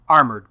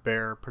Armored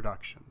Bear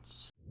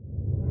Productions.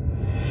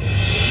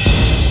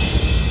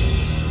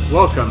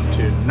 Welcome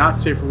to Not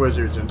Safe for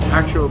Wizards, an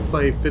actual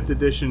play 5th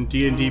edition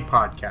D&D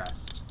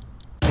podcast.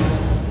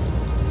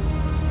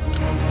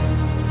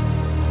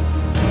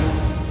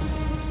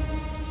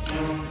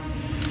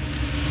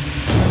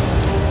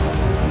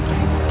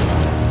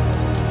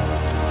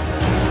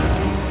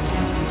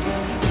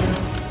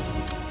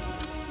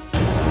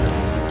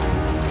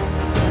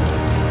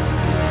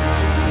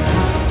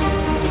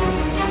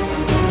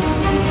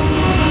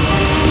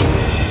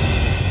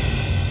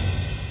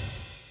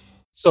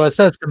 So it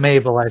says to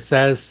Mabel, I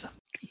says.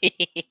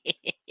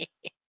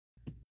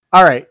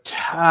 All right.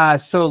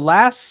 So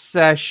last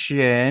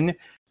session,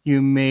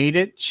 you made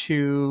it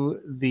to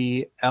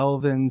the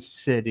Elven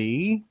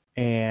City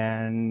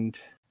and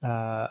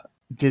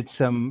did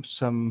some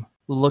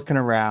looking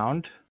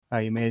around.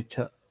 You made it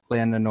to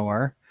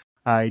Landanor.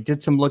 You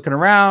did some looking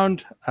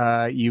around.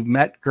 You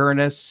met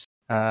Gurnus.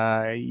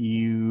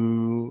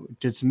 You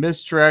did some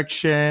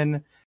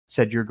misdirection.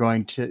 Said you're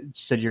going to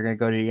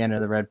go to the end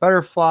of the Red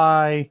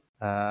Butterfly.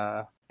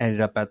 Ended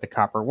up at the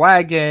Copper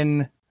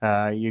Wagon.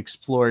 You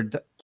explored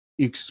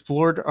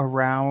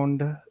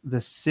around the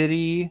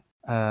city,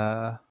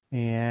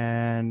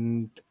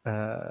 and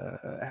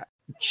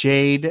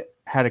Jade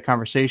had a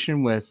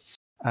conversation with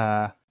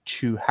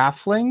two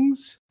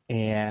halflings,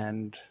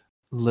 and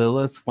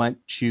Lilith went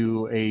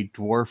to a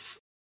dwarf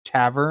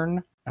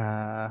tavern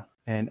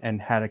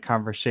and had a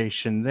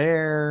conversation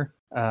there.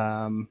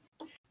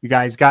 You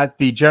guys got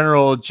the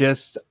general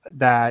gist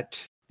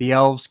that the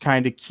elves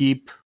kind of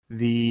keep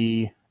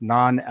the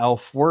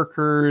non-elf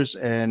workers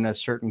in a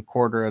certain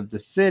quarter of the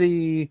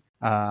city.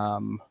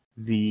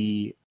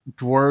 The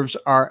dwarves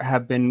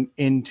have been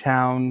in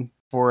town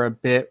for a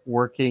bit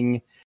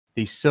working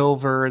the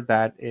silver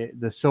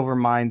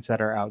mines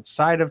that are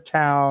outside of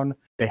town.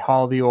 They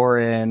haul the ore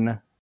in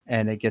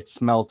and it gets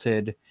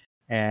smelted,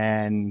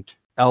 and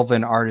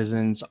elven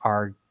artisans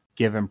are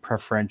given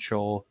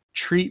preferential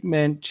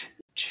treatment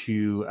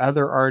to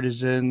other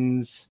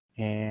artisans,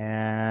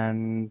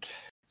 and I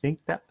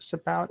think that was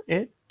about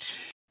it,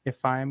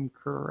 if I'm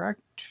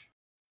correct.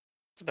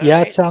 Yeah,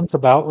 right. It sounds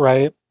about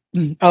right.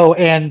 Oh,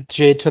 and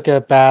Jade took a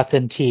bath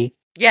in tea.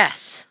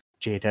 Yes.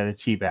 Jade had a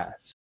tea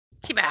bath.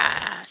 Tea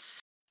bath.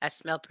 That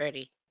smelled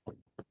pretty.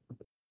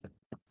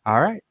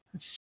 All right.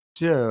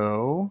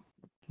 So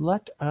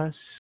let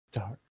us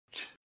start.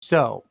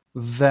 So,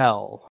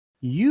 Vel,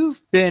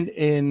 you've been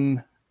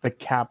in the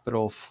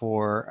capital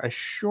for a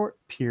short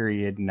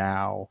period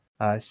now,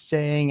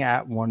 staying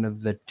at one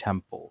of the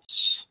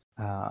temples.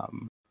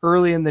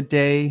 Early in the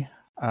day,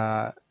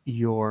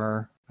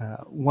 you're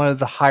one of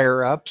the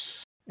higher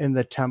ups in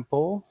the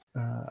temple.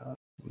 Let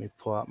me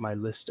pull out my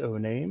list of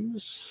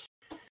names.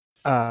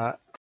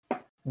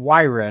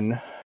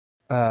 Wyron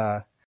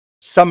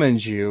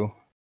summons you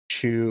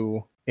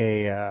to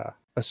a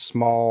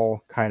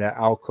small kind of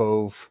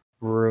alcove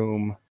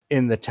room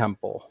in the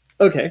temple.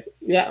 Okay,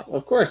 yeah,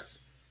 of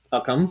course.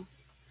 I'll come.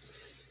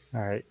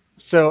 All right.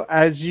 So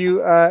as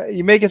you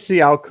make it to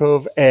the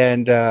alcove,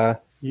 and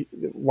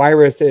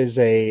Wyrith is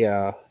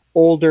a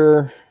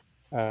older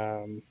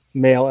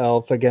male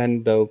elf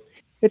again, though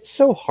it's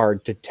so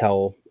hard to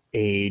tell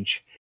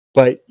age,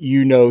 but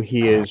you know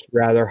he is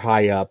rather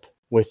high up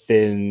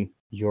within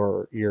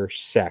your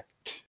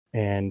sect,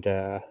 and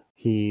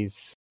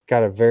he's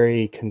got a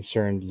very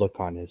concerned look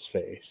on his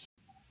face.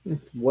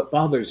 What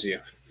bothers you?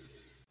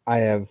 I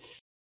have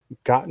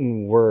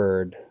gotten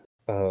word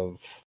of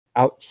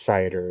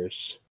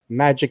outsiders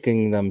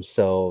magicking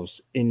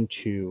themselves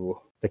into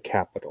the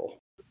capital.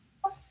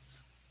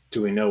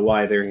 Do we know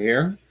why they're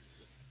here?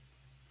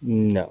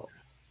 No.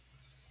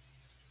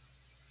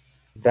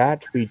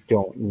 That we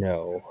don't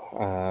know.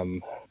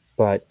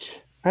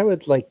 But I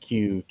would like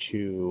you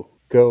to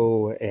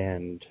go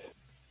and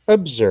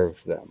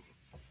observe them.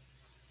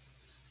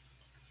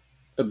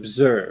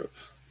 Observe?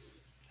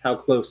 How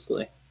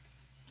closely?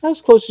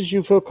 As close as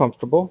you feel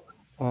comfortable.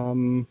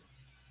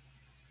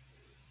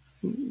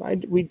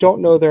 We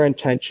don't know their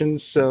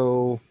intentions,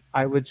 so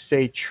I would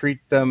say treat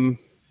them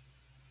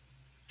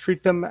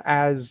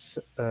as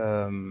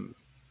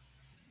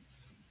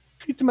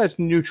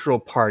neutral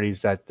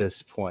parties at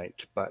this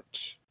point. But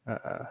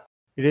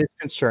it is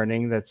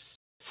concerning that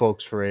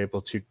folks were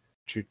able to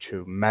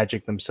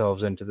magic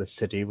themselves into the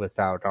city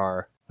without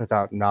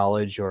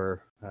knowledge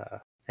or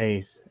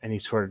any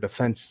sort of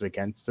defenses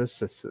against this.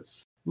 This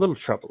is a little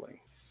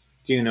troubling.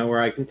 Do you know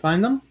where I can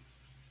find them?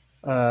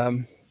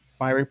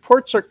 My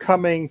reports are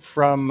coming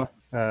from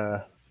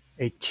a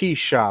tea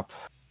shop,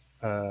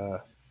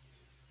 which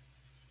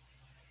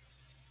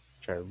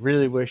I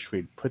really wish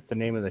we'd put the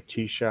name of the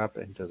tea shop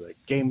into the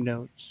game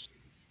notes.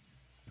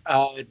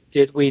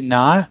 Did we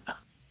not?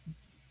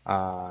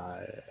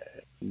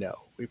 No.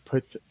 We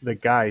put the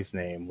guy's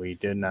name. We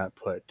did not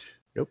put...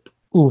 Nope.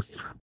 Oof.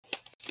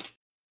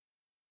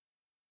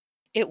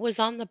 It was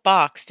on the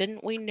box.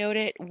 Didn't we note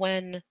it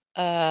when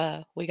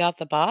we got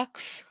the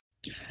box?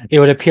 It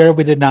would appear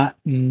we did not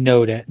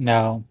note it,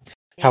 no.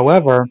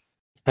 However,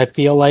 I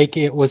feel like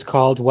it was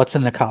called What's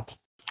in the Cup.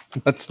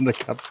 What's in the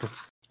cup?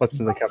 What's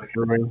in the cup?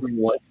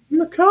 What's in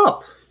the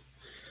cup?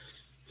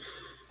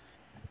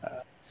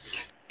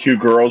 2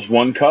 girls,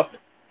 1 cup.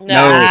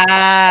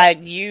 Nah,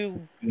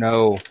 you.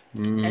 No.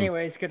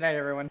 Anyways, good night,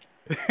 everyone.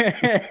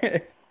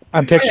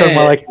 I'm picturing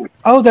more like,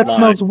 oh, that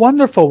smells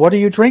wonderful. What are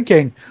you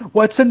drinking?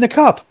 What's in the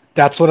cup?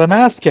 That's what I'm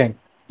asking.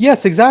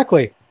 Yes,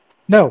 exactly.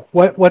 No,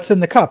 what's in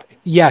the cup?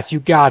 Yes,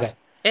 you got it.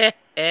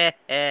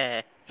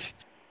 And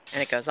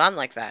it goes on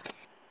like that.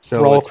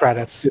 So Roll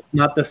credits. It's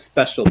not the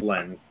special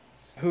blend.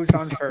 Who's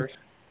on first?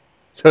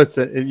 So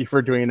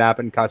we're doing an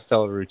Abbott and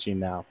Costello routine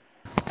now.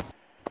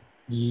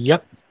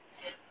 Yep.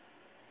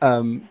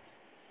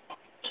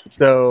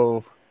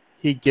 So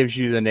he gives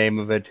you the name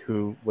of it,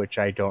 which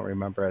I don't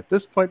remember at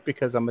this point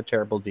because I'm a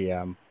terrible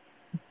DM.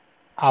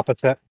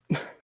 Opposite.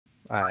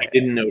 I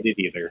didn't note it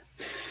either.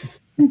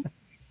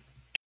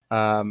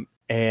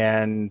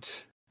 And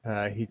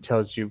he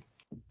tells you,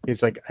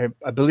 he's like,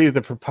 I believe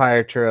the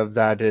proprietor of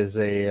that is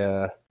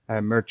a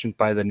merchant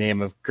by the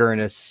name of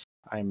Gurnus.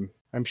 I'm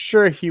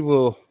sure he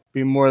will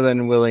be more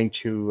than willing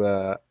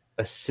to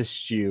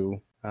assist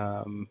you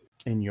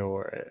in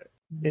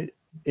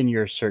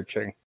your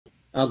searching.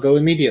 I'll go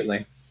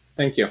immediately.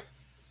 Thank you.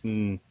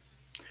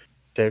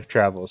 Safe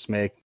travels.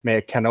 May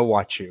Kenna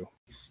watch you.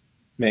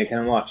 May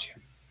Kenna watch you.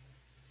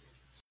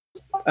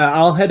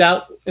 I'll head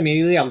out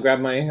immediately. I'll grab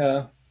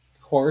my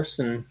horse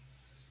and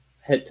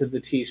head to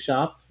the tea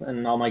shop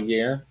and all my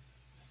gear.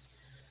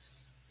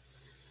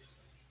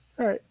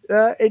 All right.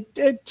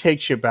 It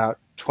takes you about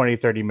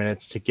 20-30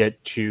 minutes to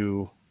get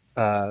to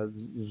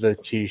the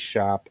tea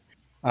shop.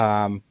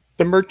 The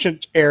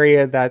merchant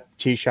area that the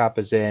tea shop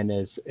is in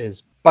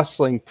is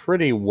bustling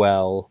pretty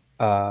well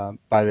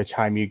by the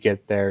time you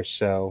get there.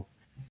 So,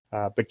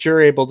 but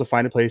you're able to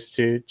find a place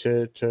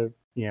to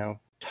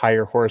tie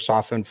your horse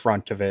off in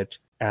front of it,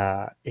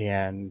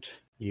 and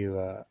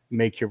you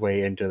make your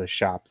way into the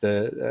shop.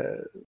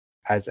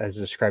 As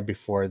described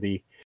before,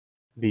 the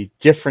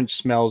different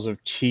smells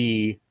of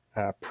tea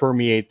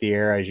permeate the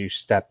air as you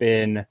step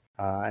in,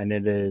 and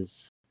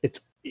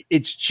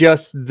it's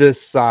just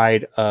this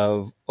side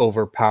of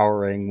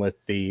overpowering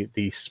with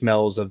the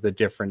smells of the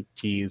different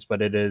teas,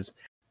 but it is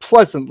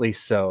pleasantly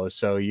so.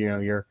 So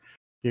you're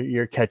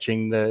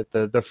catching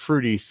the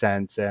fruity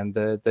scents and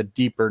the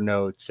deeper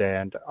notes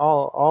and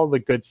all the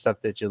good stuff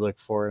that you look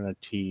for in a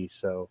tea.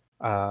 So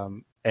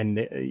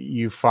and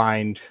you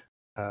find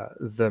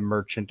the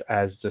merchant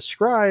as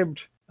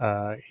described.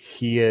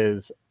 He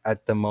is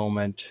at the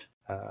moment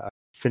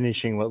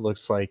finishing what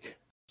looks like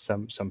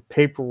some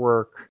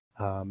paperwork.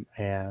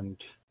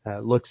 And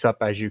looks up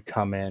as you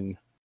come in,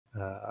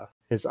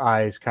 his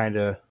eyes kind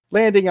of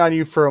landing on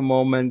you for a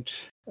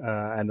moment,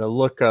 and a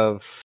look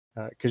of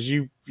because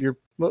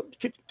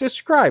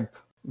describe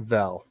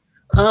Vel.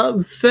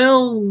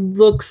 Vel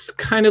looks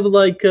kind of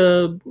like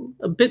a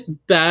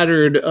bit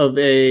battered of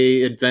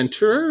a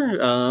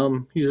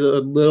adventurer. He's a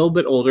little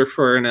bit older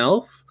for an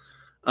elf.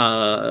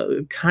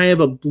 Kind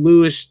of a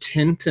bluish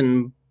tint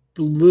and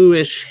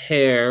bluish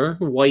hair,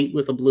 white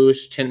with a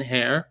bluish tint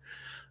hair.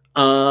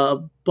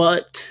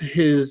 But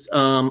his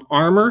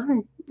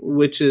armor,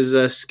 which is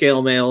a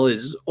scale mail,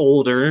 is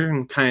older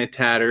and kind of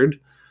tattered.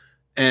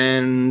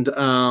 And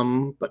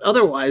but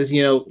otherwise,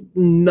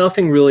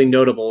 nothing really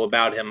notable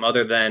about him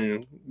other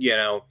than,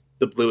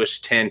 the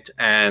bluish tint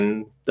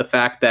and the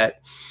fact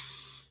that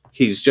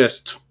he's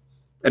just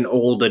an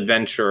old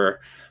adventurer.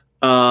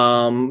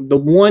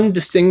 The one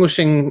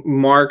distinguishing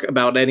mark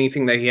about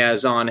anything that he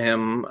has on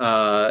him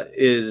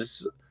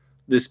is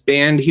this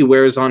band he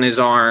wears on his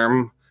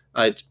arm.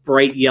 It's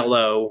bright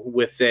yellow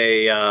with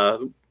a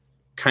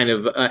kind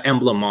of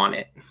emblem on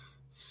it.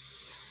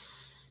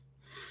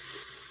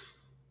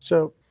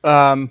 So,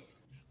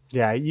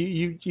 yeah,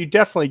 you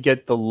definitely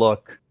get the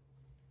look,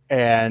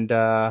 and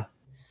I'll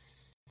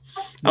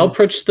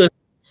approach the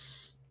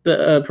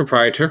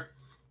proprietor.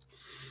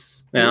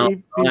 Now,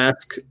 I'll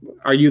ask,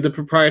 are you the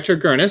proprietor,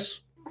 Gurnus?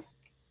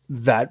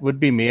 That would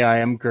be me. I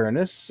am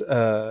Gurnus.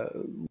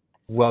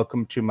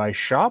 Welcome to my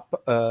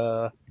shop.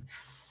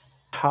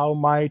 How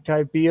might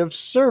I be of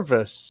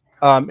service?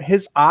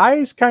 His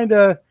eyes kind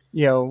of,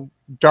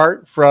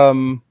 dart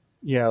from,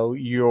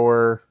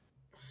 your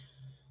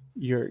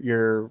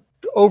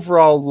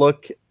overall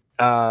look,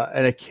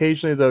 and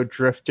occasionally though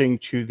drifting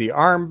to the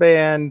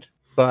armband,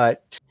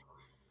 but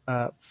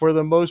for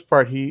the most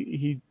part,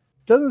 he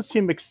doesn't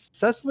seem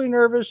excessively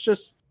nervous,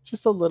 just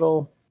a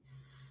little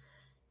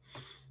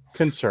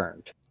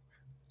concerned.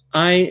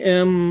 I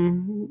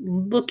am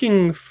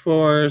looking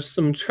for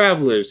some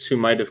travelers who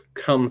might have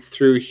come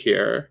through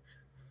here.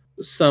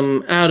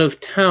 Some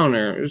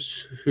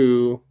out-of-towners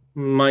who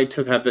might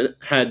have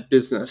had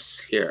business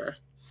here.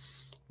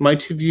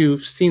 Might have you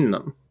seen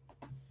them?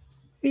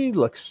 He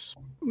looks...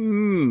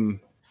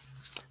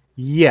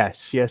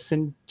 Yes,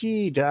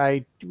 indeed.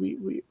 I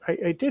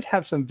did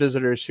have some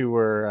visitors who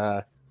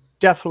were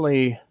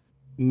definitely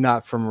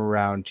not from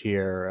around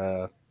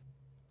here.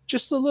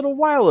 Just a little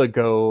while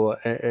ago,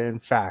 in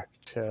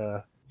fact,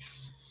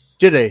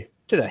 did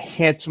a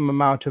handsome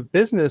amount of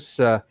business.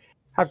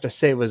 have to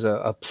say it was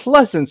a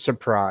pleasant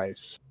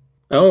surprise.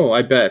 Oh,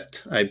 I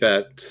bet. I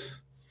bet.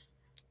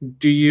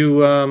 Do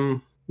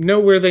you know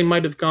where they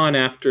might have gone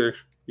after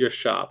your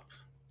shop?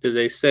 Did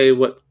they say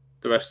what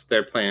the rest of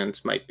their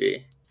plans might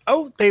be?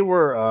 Oh, they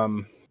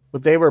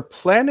were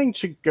planning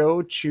to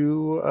go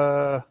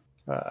to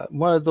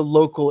one of the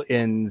local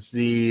inns,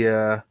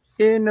 the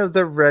Inn of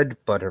the Red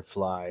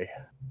Butterfly.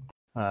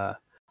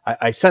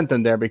 I sent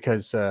them there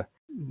because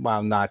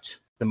while not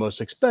the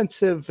most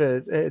expensive,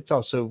 it's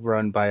also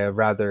run by a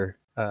rather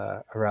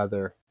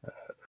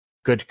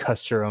good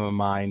customer of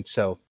mine.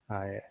 So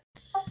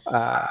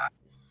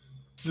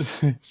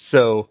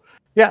so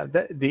yeah,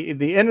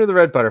 the Inn of the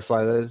Red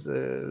Butterfly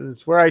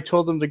is where I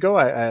told them to go.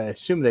 I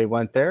assume they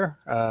went there.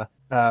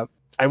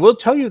 I will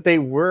tell you they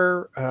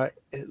were.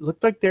 It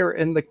looked like they were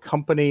in the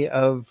company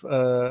of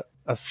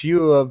a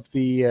few of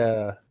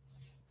the.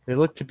 They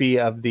looked to be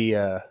of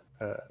the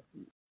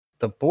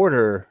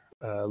Border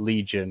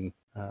Legion,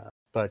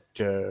 but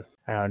I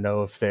don't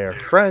know if they're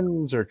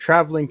friends or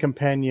traveling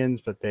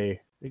companions. But they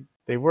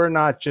were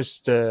not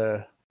just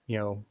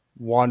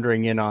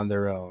wandering in on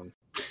their own.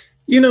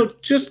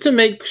 Just to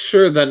make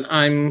sure that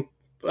I'm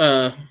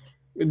that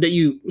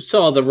you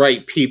saw the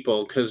right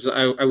people, because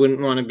I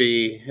wouldn't want to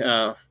be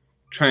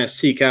trying to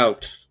seek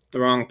out the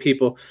wrong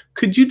people.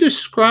 Could you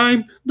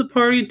describe the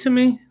party to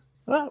me?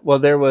 Well,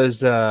 there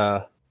was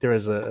a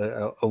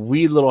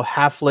wee little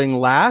halfling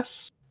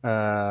lass.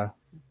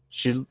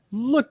 She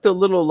looked a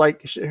little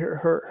like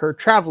her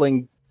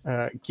traveling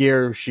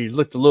gear. She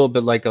looked a little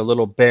bit like a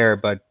little bear,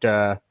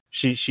 but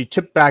she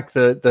tipped back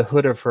the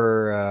hood of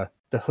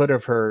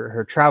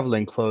her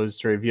traveling clothes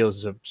to reveal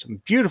some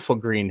beautiful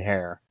green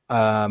hair.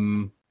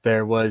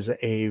 There was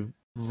a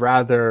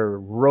rather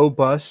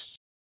robust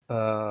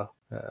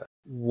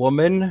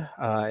woman,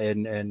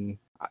 and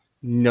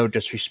no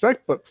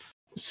disrespect, but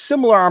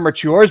similar armor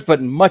to yours, but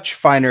in much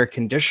finer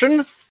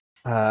condition.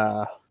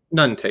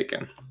 None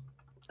taken.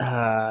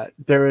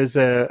 There is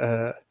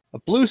a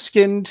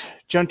blue-skinned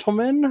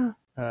gentleman,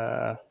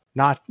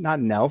 not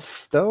an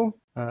elf though.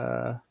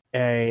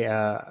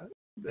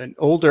 An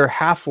older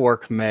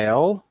half-orc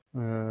male.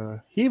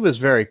 He was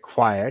very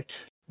quiet.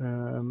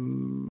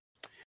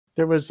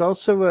 There was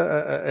also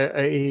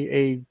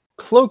a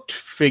cloaked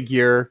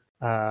figure.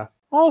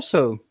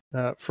 Also,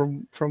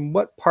 from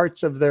what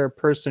parts of their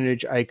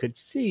personage I could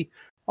see,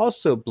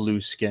 also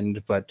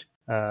blue-skinned, but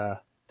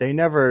they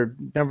never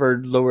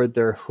lowered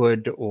their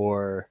hood,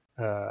 or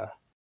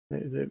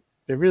they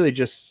really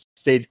just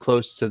stayed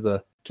close to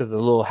the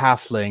little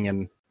halfling,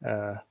 and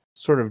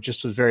sort of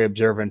just was very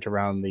observant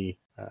around the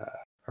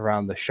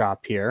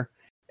shop here.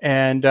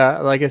 And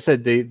like I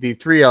said, the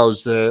three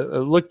elves, it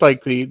looked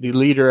like the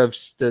leader of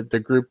the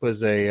group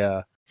was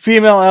a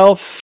female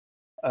elf,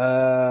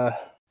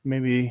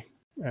 maybe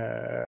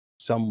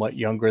somewhat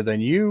younger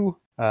than you,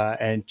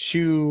 and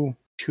two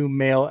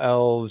male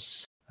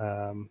elves,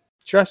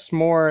 dressed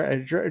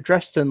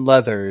in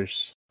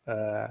leathers,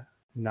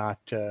 not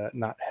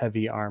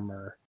heavy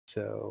armor.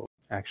 So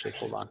actually,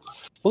 hold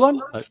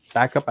on,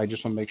 back up. I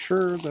just want to make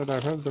sure that I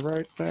have the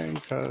right thing,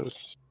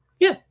 because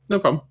yeah, no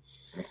problem.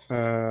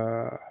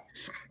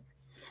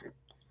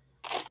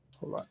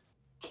 Hold on.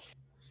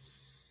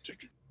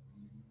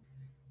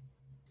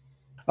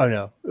 Oh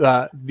no,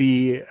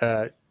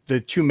 the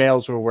two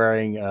males were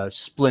wearing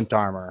splint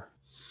armor.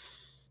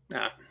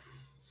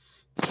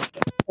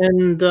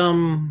 And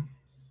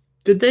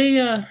did they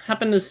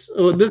happen to?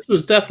 Oh, this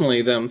was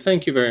definitely them.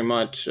 Thank you very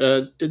much.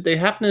 Did they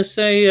happen to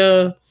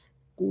say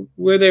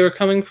where they were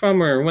coming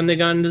from or when they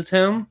got into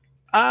town?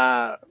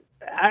 I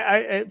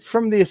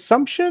from the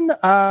assumption,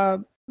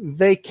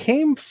 they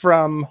came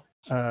from.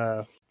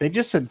 They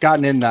just had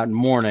gotten in that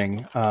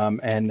morning,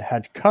 and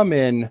had come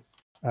in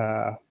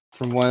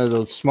from one of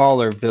those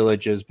smaller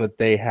villages, but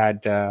they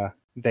had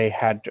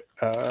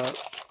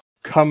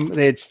come.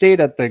 They had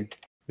stayed at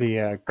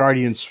the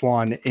Guardian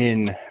Swan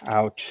Inn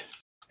out,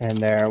 and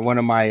there one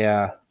of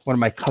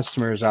my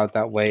customers out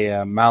that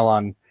way,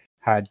 Malon,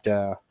 had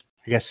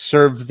I guess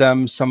served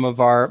them some of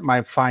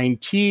my fine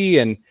tea,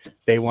 and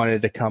they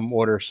wanted to come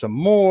order some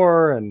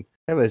more, and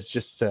it was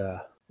just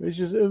a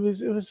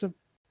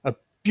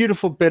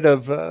beautiful bit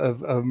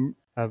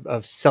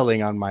of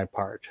selling on my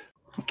part.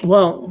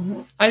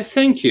 Well, I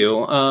thank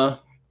you.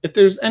 If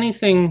there's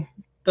anything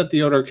that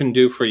the order can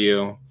do for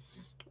you,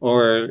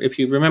 or if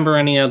you remember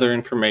any other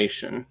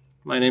information,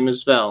 my name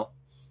is Vel.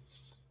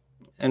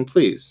 And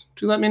please,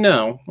 do let me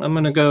know. I'm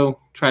going to go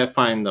try to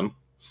find them.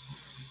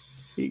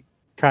 He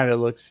kind of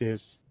looks,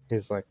 he's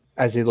like,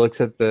 as he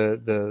looks at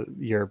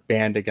your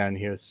band again,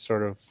 he was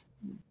sort of,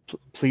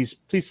 please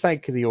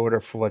thank the order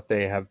for what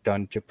they have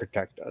done to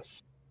protect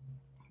us.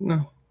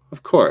 No,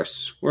 of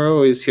course. We're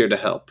always here to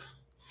help.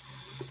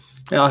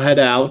 I'll head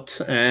out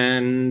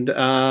and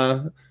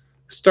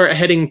start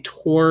heading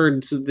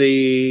towards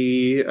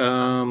the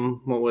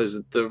what was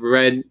it?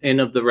 The Inn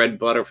of the Red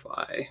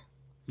Butterfly.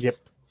 Yep.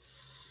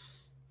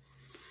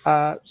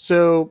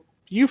 So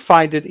you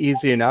find it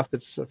easy enough.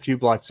 It's a few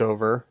blocks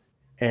over,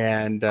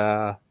 and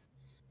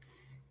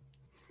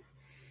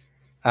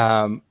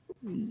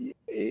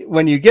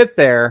when you get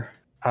there,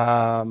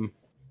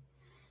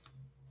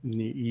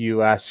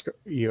 you ask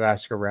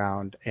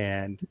around,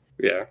 and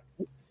Yeah.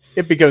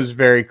 it becomes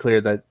very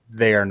clear that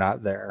they are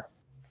not there.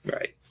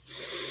 Right.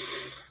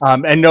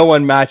 And no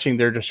one matching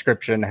their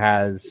description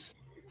has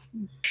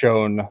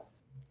shown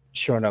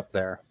up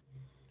there.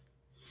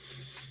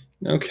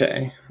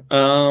 Okay.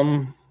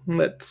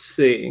 Let's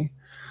see.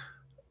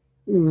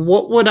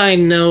 What would I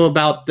know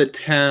about the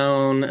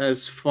town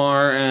as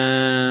far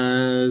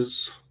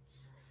as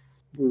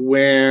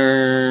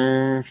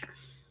where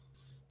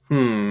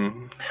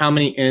how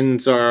many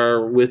inns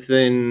are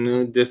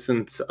within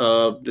distance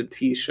of the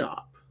tea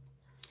shop?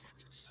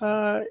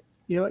 You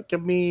know what?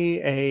 Give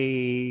me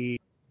a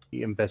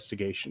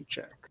investigation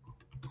check.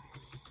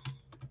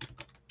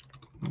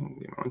 Give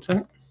me 1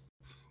 second.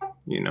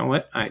 You know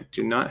what? I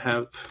do not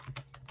have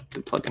the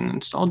plugin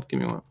installed. Give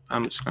me one.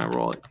 I'm just going to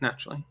roll it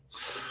naturally.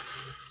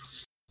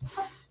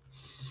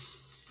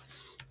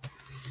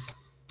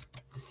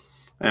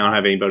 I don't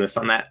have any bonus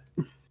on that.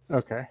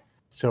 Okay.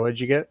 So what'd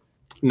you get?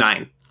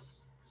 9.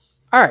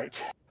 All right.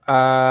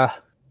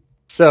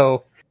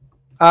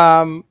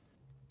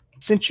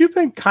 Since you've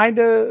been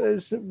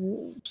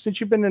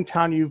in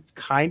town, you've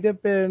kind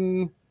of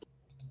been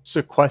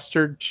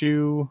sequestered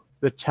to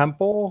the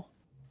temple.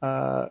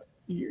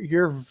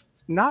 You're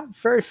not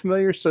very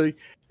familiar, so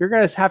you're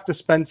going to have to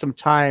spend some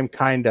time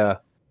kind of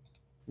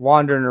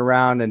wandering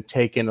around and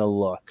taking a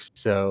look.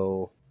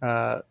 So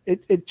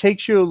it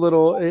takes you a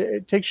little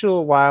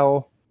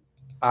while,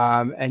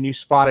 and you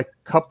spot a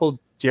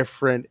couple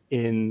different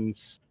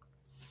inns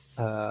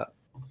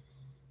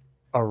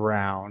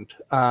around.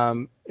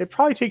 It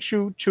probably takes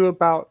you to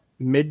about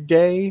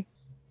midday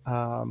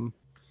to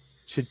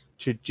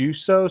do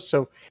so.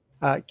 So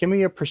give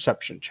me a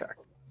perception check.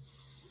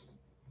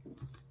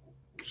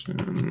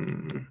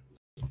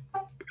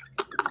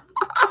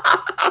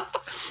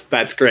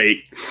 That's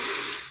great.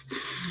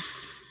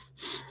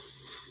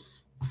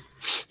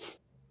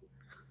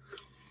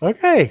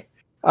 Okay.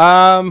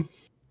 Look,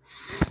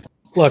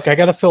 I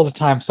gotta fill the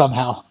time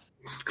somehow.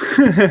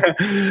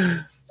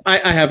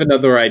 I have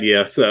another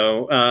idea.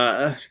 So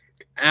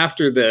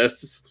after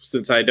this,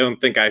 since I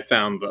don't think I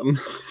found them.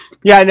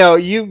 Yeah, no,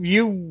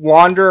 you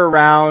wander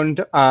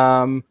around.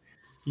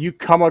 You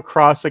come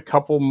across a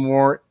couple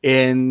more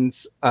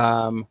inns.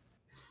 I'm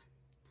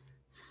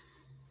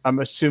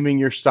assuming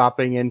you're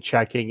stopping and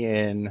checking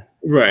in.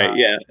 Right,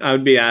 yeah. I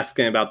would be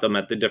asking about them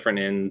at the different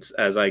inns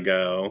as I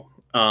go.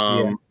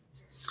 Yeah.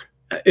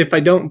 If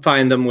I don't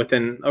find them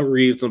within a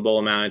reasonable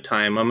amount of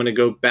time, I'm going to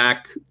go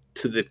back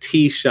to the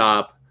tea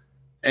shop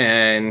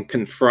and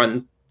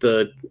confront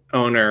the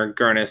owner,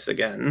 Gurnus,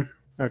 again.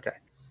 Okay.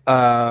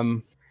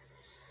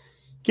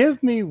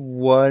 Give me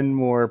one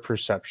more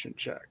perception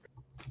check.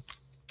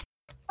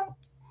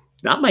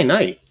 Not my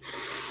night.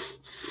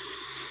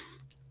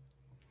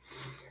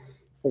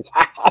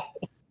 Wow.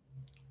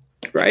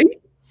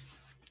 Right?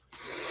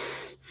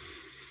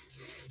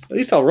 At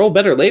least I'll roll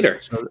better later.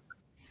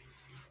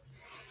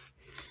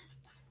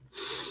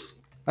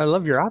 I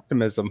love your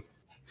optimism.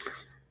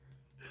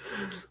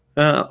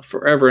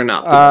 Forever and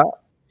optimism.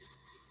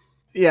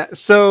 Yeah,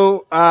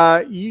 so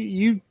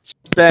you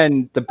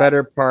spend the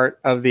better part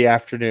of the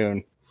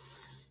afternoon.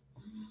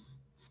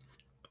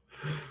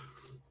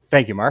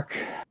 Thank you, Mark.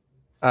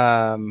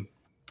 So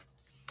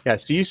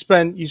you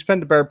spend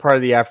the better part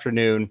of the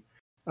afternoon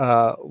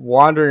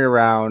wandering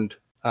around,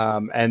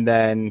 and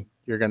then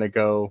you're going to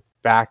go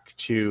back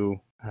to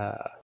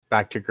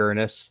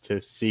Gurnus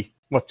to see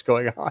what's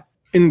going on.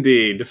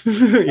 Indeed.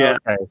 Yeah.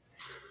 Okay.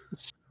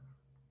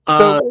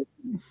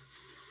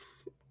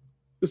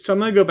 So I'm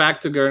going to go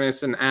back to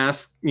Gurnus and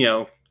ask,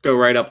 go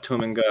right up to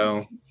him and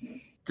go,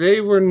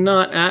 they were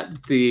not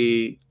at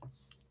the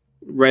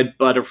Red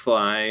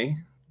Butterfly.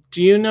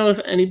 Do you know if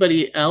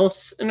anybody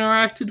else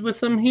interacted with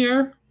them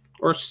here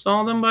or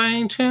saw them by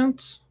any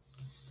chance?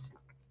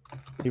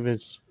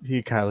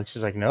 He kind of looks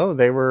like, no,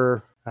 they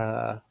were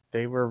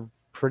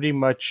pretty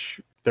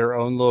much their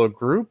own little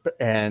group,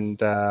 and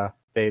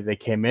they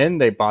came in,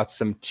 they bought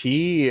some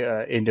tea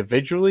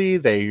individually.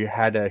 They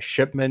had a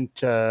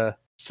shipment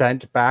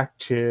sent back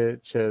to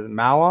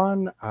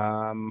Malon.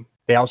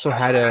 They also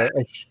had a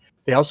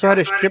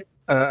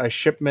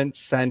shipment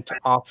sent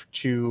off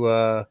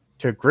to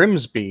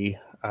Grimsby.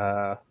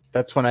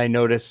 That's when I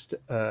noticed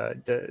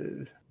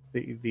the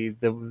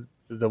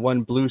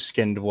one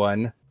blue-skinned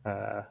one.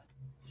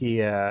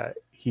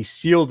 He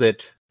sealed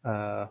it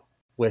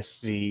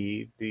with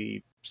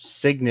the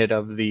signet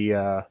of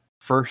the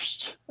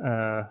first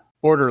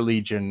Border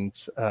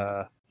Legions.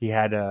 He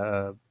had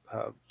a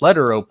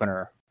letter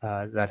opener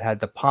that had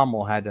the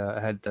pommel, had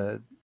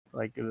the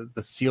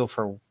seal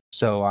for.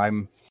 So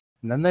and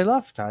then they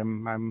left.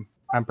 I'm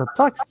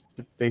perplexed.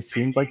 They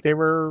seemed like they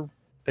were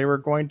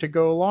going to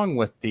go along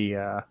with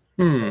the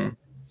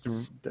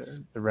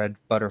Red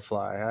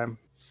Butterfly.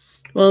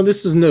 Well,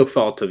 this is no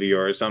fault of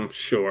yours, I'm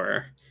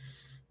sure.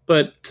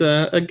 But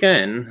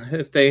again,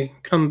 if they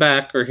come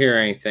back or hear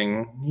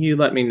anything, you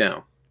let me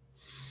know.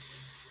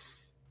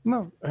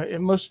 No,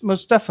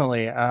 most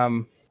definitely.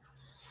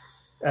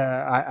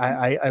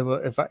 I will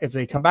if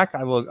they come back,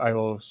 I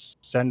will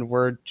send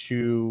word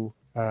to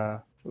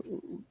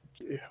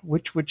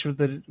which of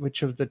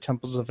the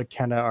temples of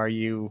Akenna are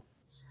you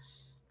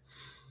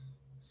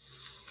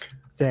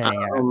staying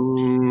at?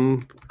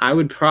 I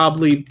would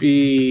probably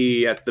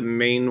be at the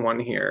main one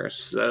here.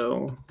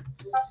 So,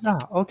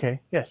 Okay,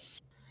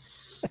 yes.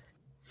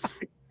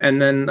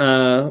 and then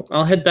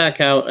I'll head back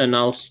out and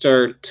I'll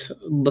start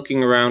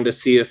looking around to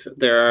see if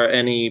there are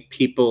any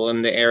people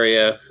in the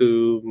area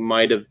who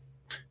might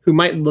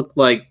look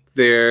like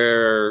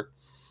they're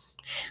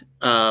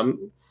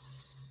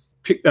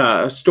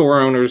store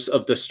owners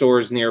of the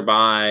stores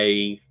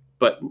nearby,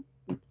 but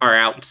are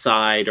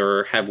outside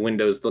or have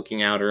windows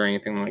looking out or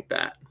anything like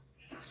that.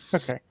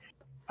 Okay.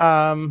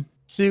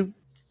 Sue,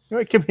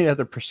 give me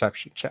another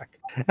perception check.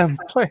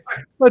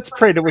 Let's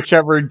pray to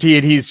whichever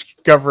deities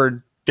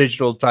govern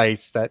digital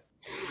dice.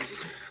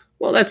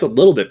 Well, that's a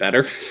little bit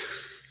better.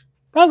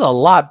 That's a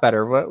lot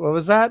better. What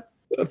was that?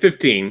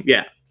 15.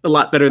 Yeah, a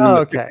lot better than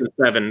the 6 and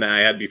 7 that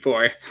I had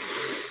before.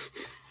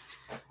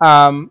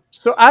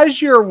 So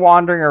as you're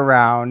wandering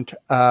around,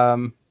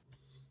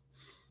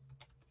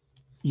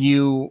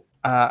 you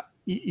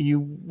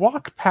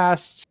walk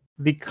past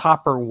the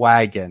copper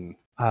wagon,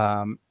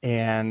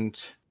 and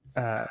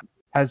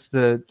as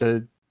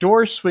the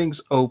door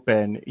swings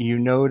open, you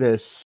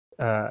notice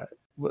as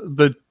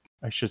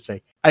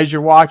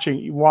you're watching,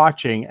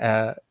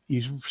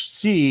 you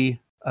see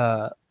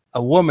a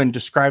woman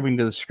describing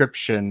the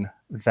description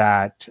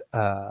that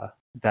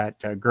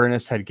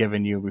Gurnus had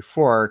given you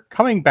before,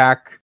 coming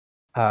back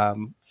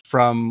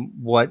from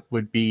what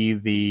would be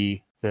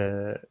the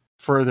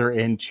further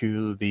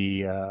into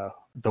the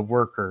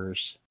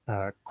workers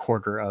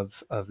quarter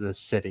of the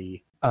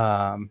city,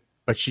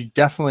 but she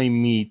definitely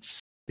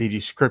meets the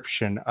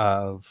description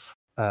of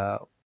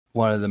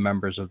one of the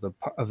members of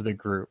the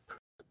group.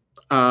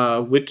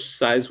 Which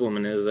size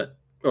woman is it,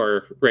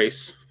 or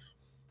race?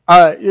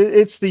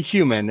 It's the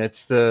human.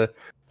 It's the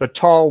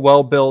tall,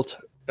 well built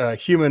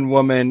human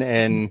woman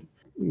and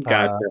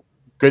Gotcha.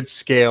 Good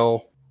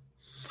scale.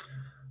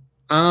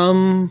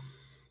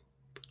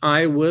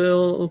 I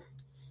will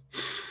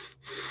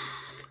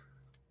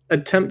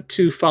attempt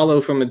to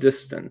follow from a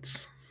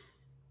distance.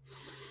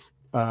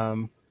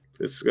 This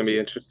is going to be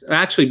interesting.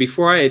 Actually,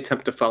 before I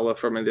attempt to follow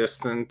from a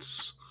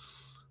distance,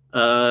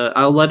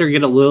 I'll let her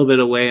get a little bit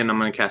away, and I'm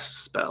going to cast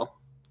a spell.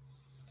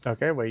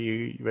 Okay, what are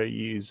you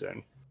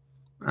using?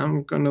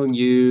 I'm going to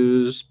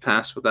use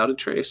Pass Without a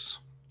Trace.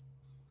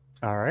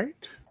 All right.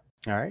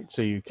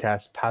 So you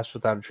cast Pass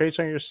Without a Trace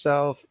on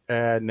yourself,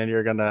 and then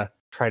you're going to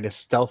try to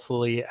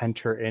stealthily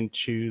enter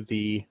into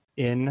the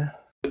inn.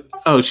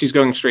 Oh, she's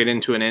going straight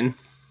into an inn?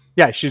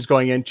 Yeah, she's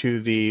going into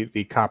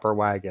the copper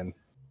wagon.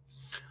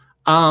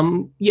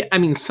 Yeah, I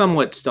mean,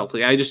 somewhat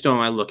stealthily. I just don't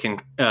want to look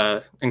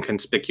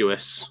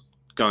inconspicuous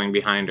going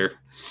behind her.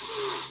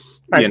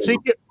 All right, so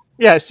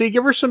you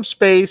give her some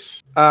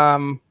space,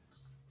 and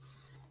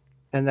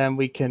then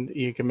you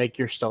can make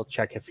your stealth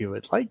check if you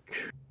would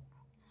like.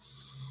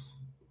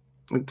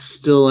 It's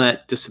still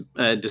at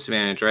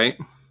disadvantage, right?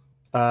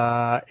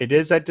 It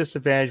is at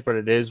disadvantage, but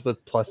it is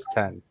with plus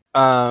 10.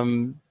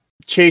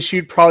 Chase,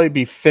 you'd probably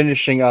be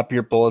finishing up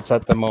your bullets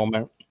at the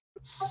moment.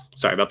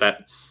 Sorry about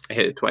that. I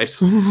hit it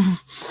twice.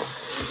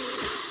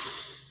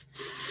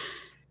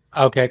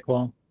 Okay,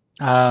 cool.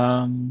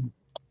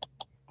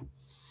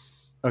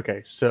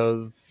 Okay,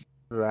 so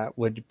that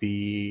would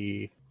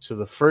be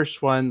the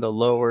first one, the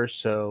lower,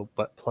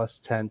 but plus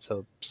 10,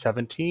 so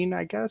 17,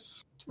 I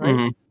guess. Right?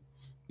 Mm-hmm.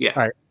 Yeah.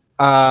 All right.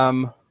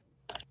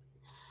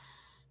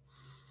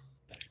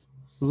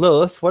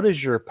 Lilith, what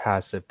is your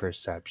passive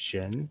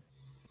perception?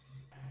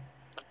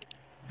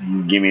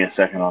 Give me a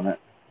second on it.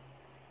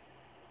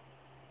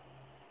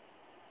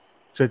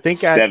 So I think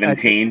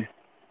 17.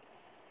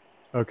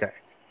 Okay.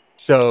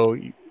 So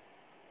you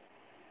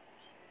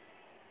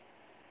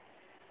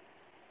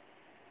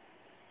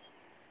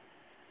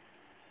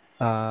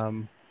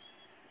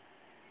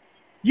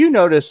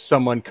notice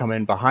someone come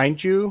in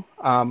behind you,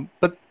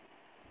 but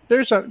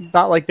there's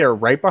not like they're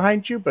right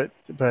behind you, but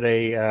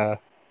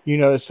you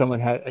notice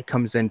someone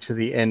comes into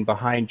the inn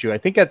behind you. I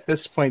think at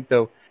this point,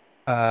 though,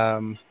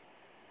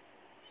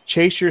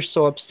 Chase, you're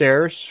still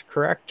upstairs,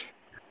 correct?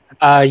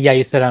 Yeah,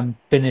 you said I'm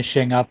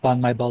finishing up on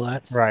my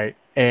bullets. Right.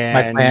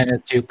 And my plan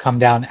is to come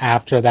down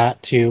after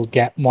that to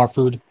get more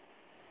food.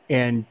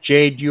 And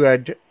Jade, you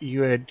had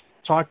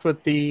talked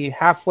with the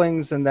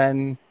halflings and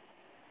then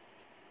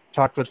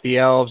talked with the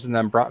elves and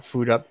then brought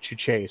food up to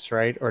Chase,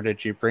 right? Or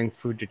did you bring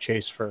food to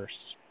Chase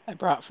first? I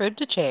brought food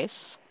to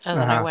Chase, and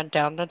then I went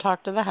down to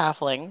talk to the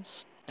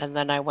halflings, and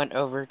then I went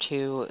over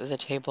to the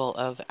table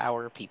of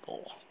our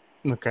people.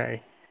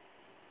 Okay.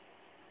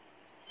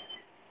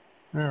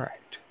 All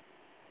right.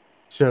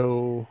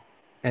 So,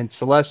 and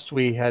Celeste,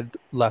 we had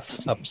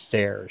left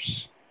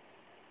upstairs.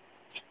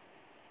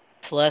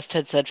 Celeste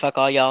had said, "Fuck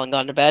all y'all," and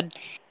gone to bed.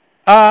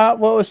 Well, it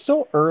was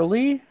still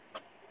early.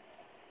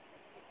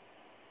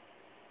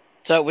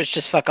 So it was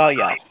just fuck all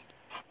y'all.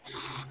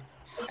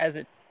 As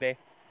it be.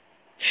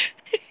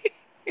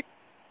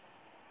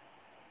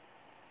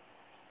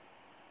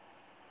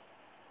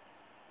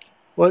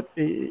 Well,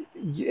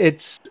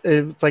 it's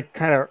like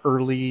kind of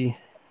early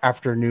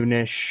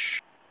afternoonish.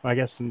 I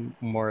guess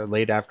more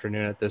late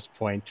afternoon at this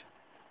point.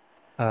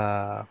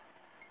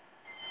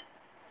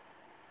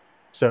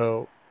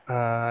 So,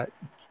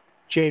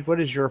 Jade,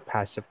 what is your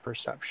passive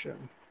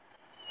perception?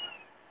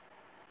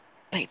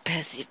 My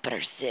passive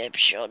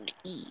perception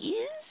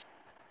is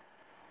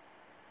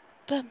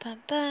 10.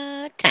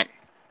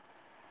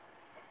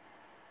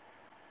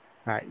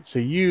 All right, so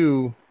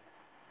you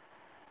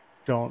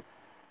don't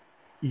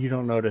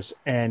notice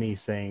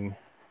anything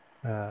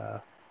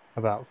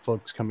about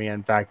folks coming in.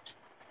 In fact,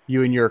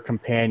 you and your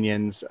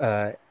companions,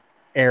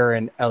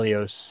 Aaron,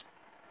 Elios,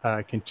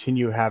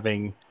 continue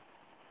having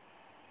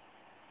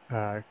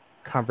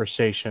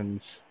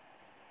conversations.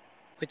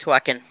 We're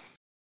talking.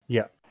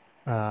 Yeah.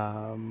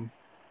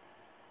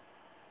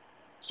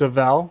 So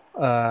Val,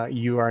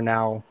 you are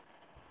now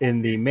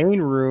in the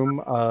main room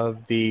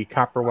of the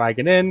Copper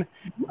Wagon Inn.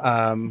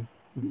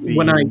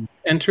 When I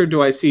enter,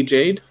 do I see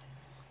Jade?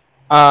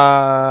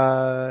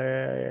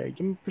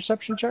 Give me a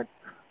perception check.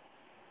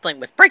 Playing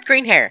with bright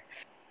green hair.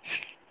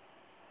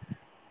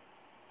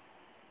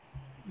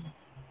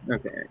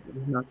 Okay,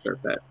 I'm not sure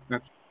if that.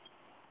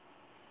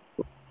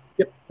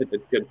 Yep, it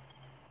did good.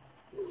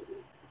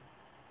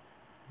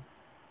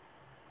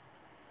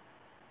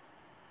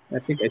 I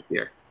think I see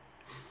her.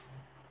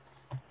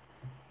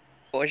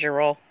 What was your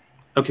roll?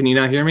 Oh, can you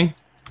not hear me?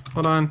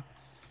 Hold on.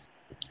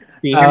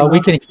 We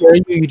can hear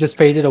you. You just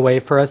faded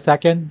away for a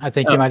second. I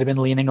think you Oh. might have been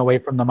leaning away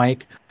from the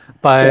mic.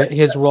 But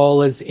his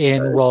roll is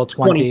in roll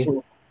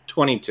 20.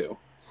 22.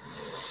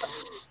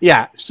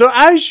 Yeah. So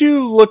as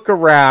you look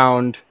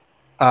around,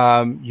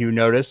 you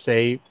notice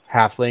a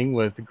halfling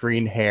with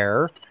green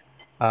hair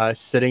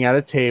sitting at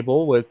a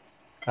table with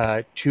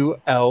two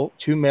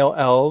male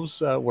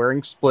elves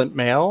wearing splint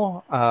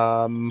mail,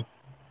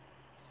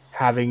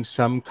 having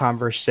some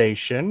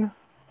conversation.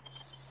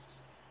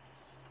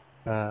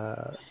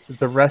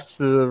 The rest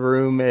of the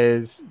room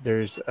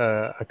there's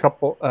a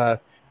couple. I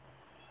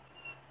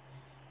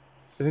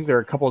think there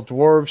are a couple of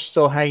dwarves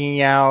still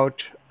hanging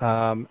out,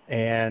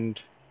 and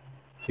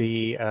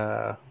the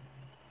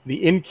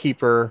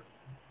innkeeper,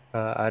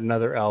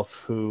 another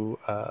elf who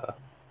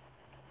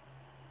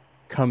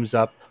comes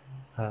up.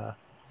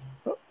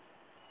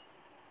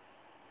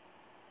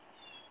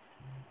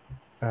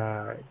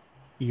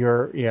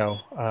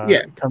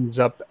 Comes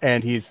up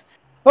and he's,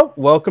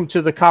 welcome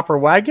to the Copper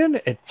Wagon.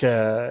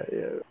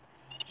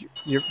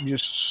 You're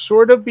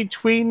sort of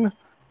between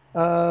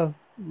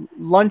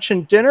lunch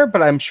and dinner,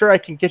 but I'm sure I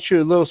can get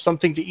you a little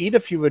something to eat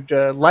if you would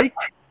like.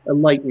 A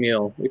light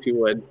meal, if you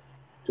would.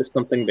 Just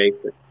something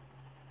basic.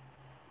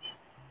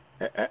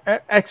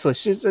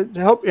 Excellent.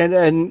 Help,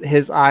 and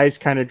his eyes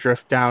kind of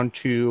drift down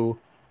to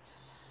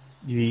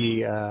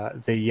the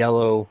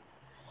yellow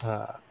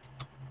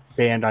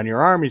band on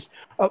your arm. He's,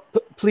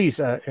 please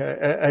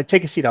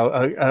take a seat.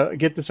 I'll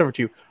get this over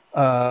to you.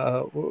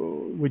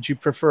 Would you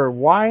prefer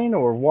wine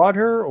or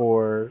water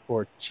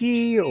or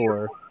tea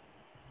or?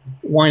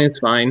 Wine is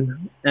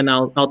fine, and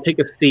I'll take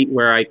a seat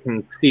where I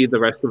can see the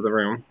rest of the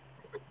room.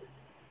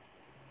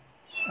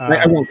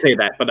 I won't say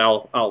that, but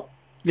I'll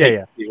take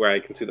a seat where I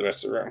can see the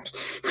rest of the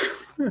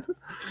room.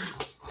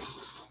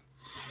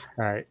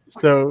 All right,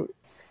 so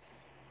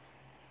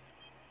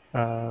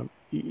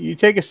you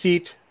take a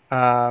seat.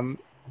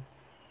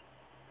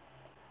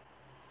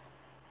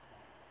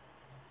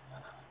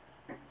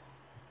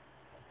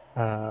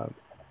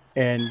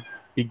 And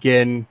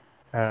begin.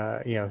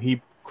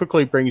 He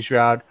quickly brings you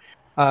out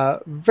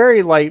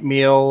very light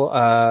meal.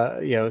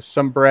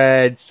 Some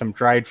bread, some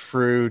dried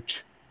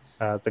fruit,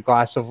 the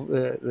glass of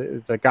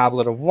the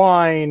goblet of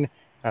wine.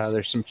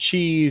 There's some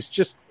cheese.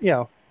 Just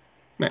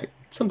right,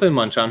 something to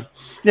munch on.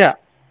 Yeah.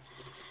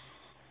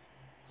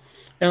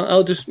 And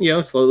I'll just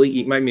slowly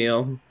eat my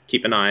meal.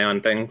 Keep an eye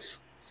on things.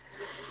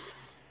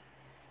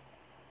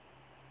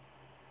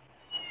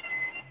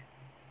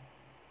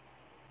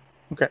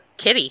 Okay.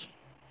 Kitty.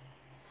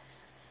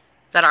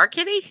 Is that our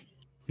kitty?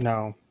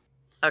 No.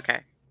 Okay.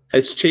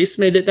 Has Chase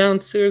made it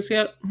downstairs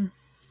yet?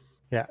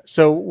 Yeah.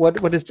 So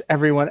what is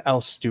everyone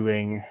else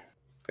doing?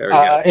 There we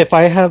go. If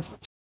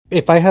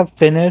I have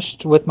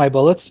finished with my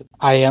bullets,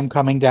 I am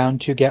coming down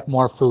to get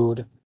more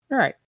food. All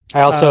right.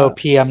 I also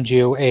PM'd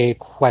you a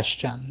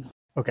question.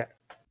 Okay.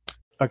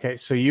 Okay.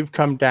 So you've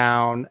come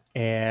down,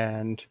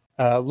 and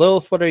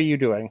Lilith, what are you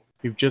doing?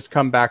 You've just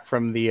come back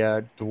from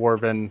the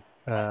dwarven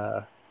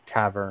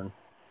tavern.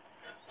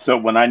 So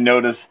when I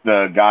notice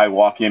the guy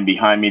walk in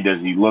behind me,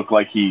 does he look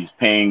like he's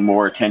paying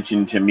more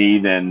attention to me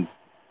than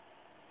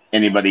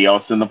anybody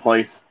else in the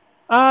place?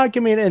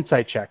 Give me an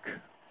insight check.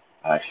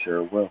 I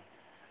sure will.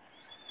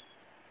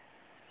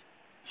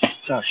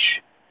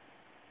 Shush.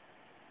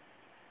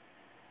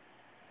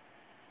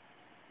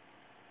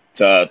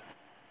 It's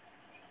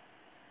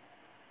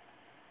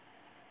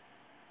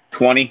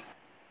 20.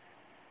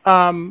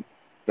 It's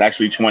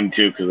actually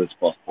 22 because it's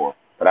 +4,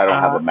 but I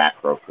don't have a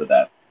macro for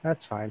that.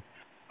 That's fine.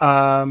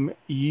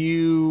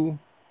 You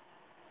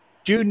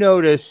do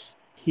notice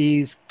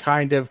he's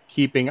kind of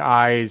keeping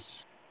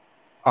eyes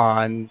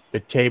on the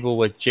table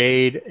with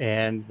Jade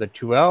and the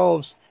two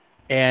elves,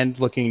 and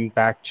looking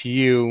back to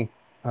you,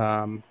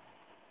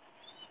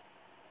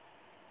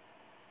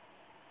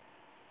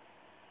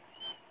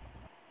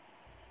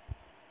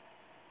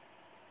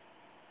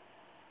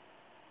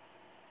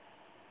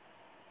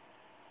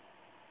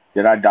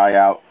 Did I die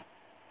out?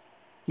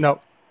 no.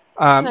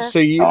 There.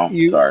 So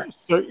Sorry.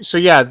 So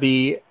yeah,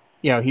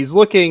 he's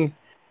looking.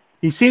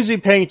 He seems to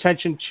be paying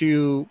attention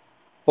to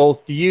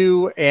both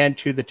you and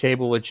to the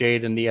table with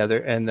Jade and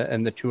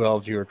the two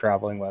elves you were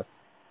traveling with.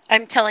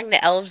 I'm telling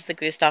the elves the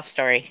Gustav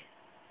story.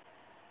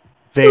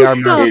 They are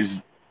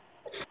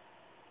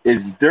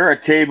Is there a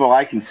table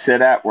I can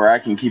sit at where I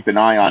can keep an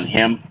eye on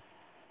him?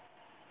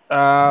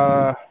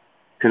 Because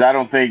I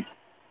don't think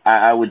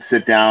I would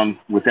sit down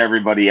with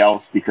everybody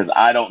else because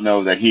I don't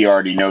know that he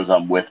already knows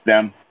I'm with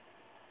them.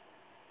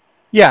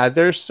 Yeah,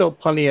 there's still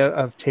plenty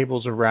of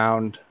tables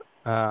around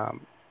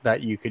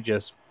that you could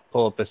just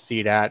pull up a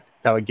seat at.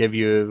 That would give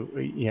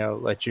you,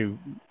 let you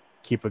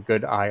keep a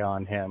good eye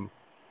on him.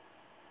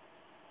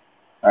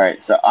 All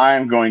right, so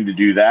I'm going to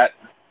do that.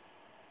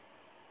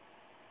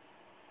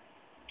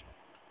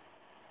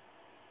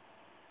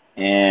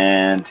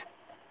 And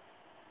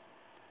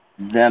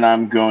then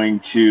I'm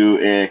going to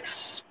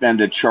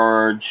expend a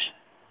charge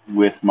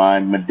with my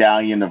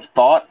Medallion of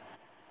Thought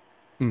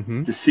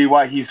to see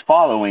why he's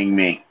following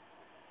me.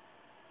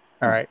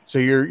 All right. So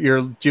you're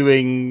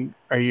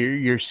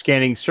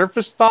scanning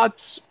surface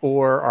thoughts,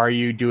 or are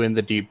you doing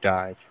the deep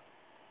dive?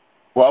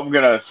 Well, I'm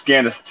gonna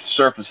scan the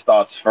surface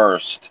thoughts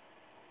first.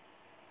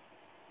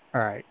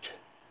 All right.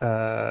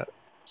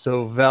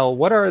 So Vel,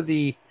 what are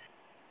the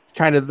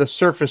kind of the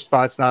surface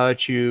thoughts now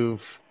that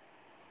you've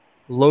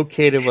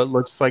located what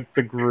looks like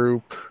the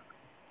group?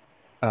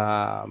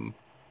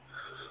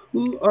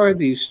 Who are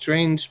these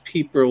strange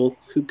people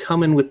who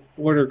come in with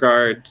border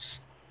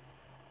guards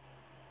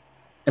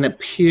and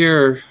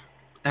appear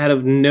out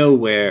of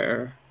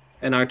nowhere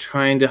and are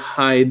trying to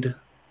hide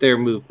their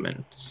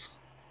movements?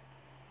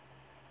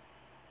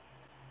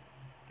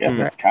 Yes,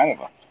 that's kind of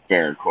a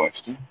fair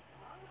question.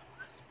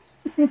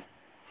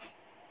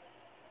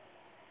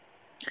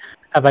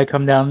 Have I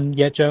come down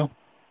yet, Joe?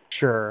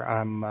 Sure.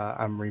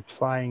 I'm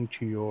replying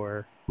to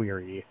your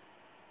query.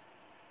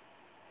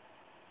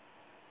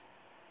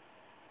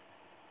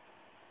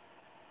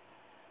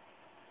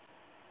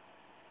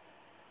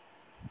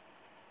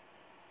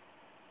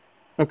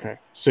 Okay.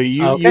 So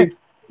you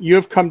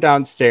have come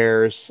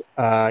downstairs.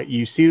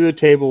 You see the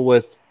table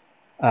with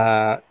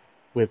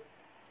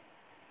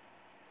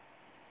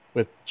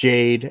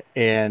Jade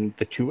and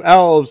the two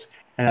elves,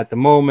 and at the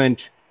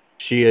moment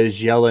she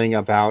is yelling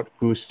about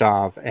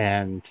Gustav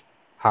and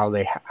how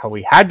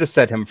we had to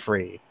set him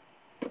free.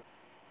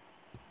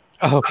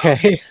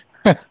 Okay.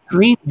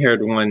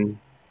 Green-haired one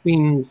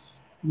seems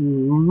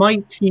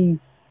mighty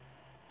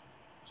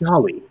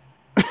jolly.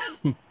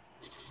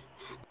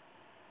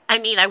 I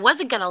mean, I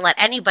wasn't going to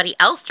let anybody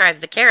else drive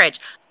the carriage.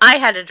 I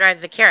had to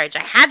drive the carriage.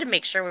 I had to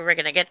make sure we were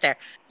going to get there.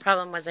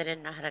 Problem was I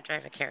didn't know how to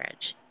drive a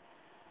carriage.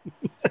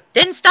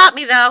 Didn't stop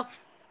me, though.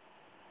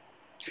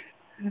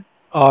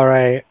 All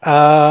right.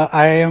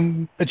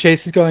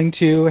 Chase is going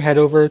to head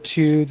over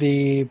to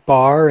the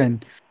bar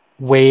and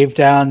wave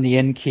down the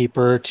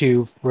innkeeper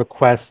to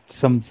request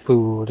some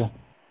food.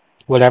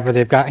 Whatever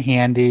they've got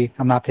handy.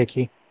 I'm not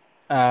picky.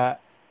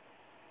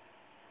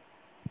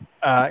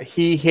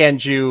 He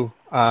hands you,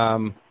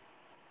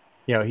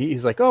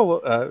 he's like,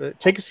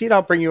 take a seat.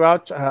 I'll bring you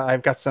out.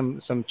 I've got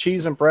some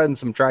cheese and bread and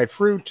some dried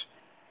fruit.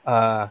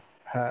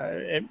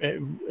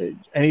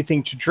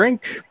 Anything to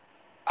drink?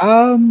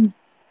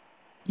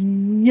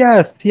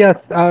 Yes.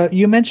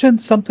 You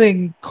mentioned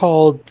something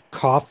called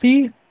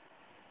coffee.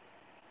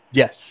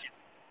 Yes.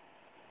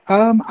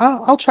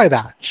 I'll try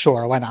that.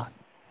 Sure, why not?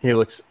 He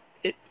looks.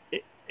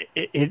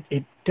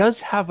 It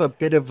does have a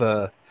bit of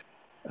a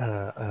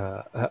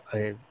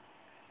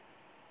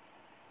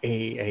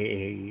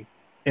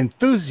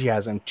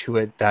enthusiasm to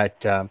it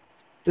that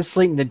this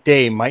late in the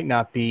day might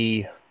not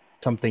be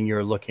something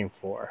you're looking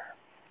for.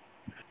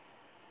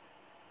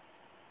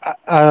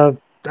 Are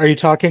you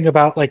talking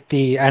about like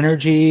the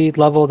energy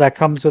level that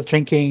comes with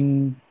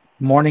drinking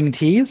morning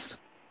teas?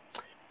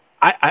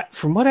 I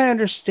from what I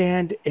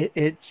understand,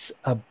 it's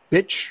a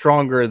bit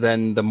stronger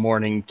than the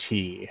morning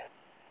tea.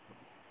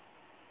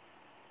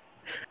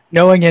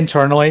 Knowing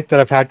internally that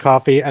I've had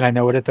coffee and I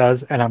know what it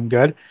does and I'm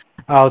good,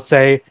 I'll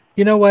say,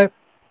 you know what?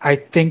 I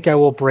think I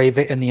will brave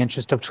it in the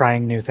interest of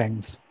trying new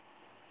things.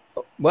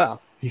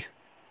 Well,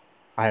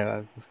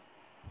 I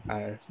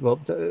will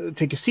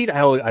take a seat.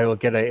 I will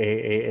get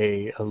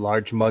a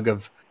large mug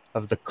of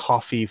the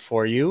coffee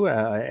for you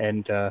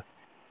and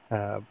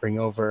bring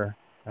over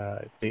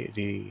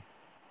the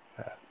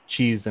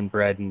cheese and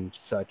bread and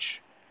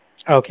such.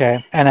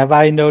 Okay. And have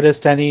I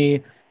noticed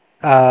any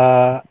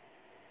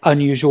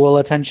unusual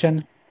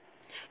attention?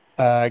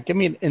 Give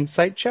me an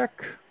insight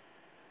check.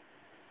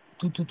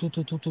 That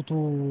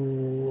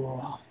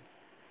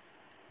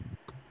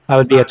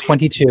would be a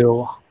 22.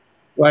 Do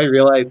I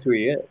realize who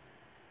he is?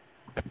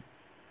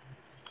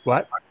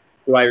 What?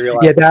 Do I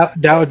realize? Yeah,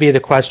 that would be the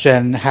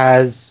question.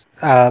 Has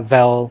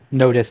Vel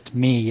noticed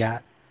me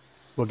yet?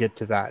 We'll get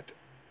to that.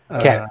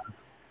 Okay.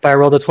 But I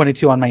rolled a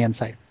 22 on my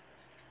insight.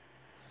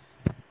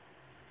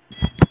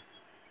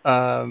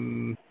 All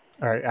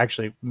right.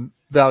 Actually,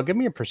 Val, give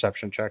me a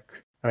perception check.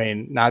 I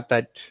mean, not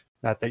that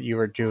you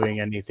were doing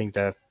anything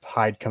to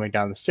hide coming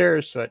down the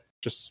stairs, but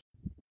just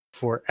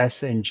for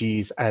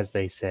SNGs, as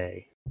they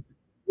say.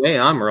 Hey,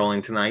 I'm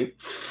rolling tonight.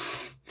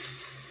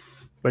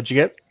 What'd you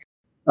get?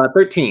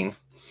 13.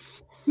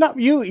 No,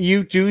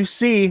 you do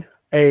see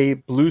a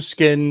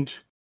blue-skinned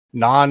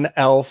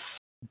non-elf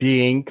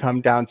being come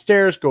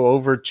downstairs, go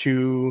over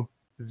to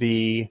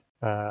the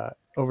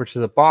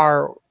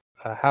bar,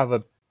 have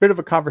a bit of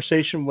a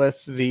conversation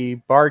with the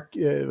bar,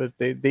 with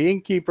the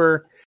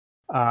innkeeper,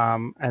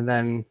 and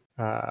then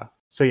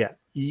so yeah,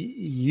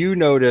 you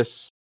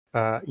notice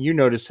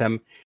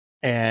him,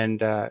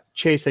 and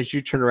Chase, as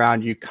you turn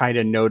around, you kind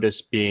of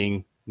notice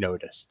being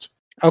noticed.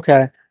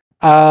 Okay.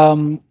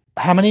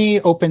 How many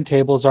open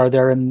tables are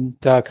there in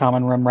the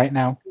common room right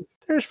now?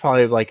 There's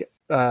probably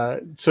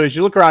so as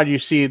you look around, you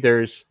see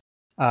there's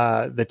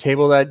the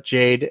table that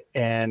Jade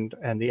and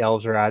the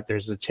elves are at.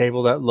 There's the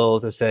table that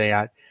Lilith is sitting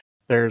at.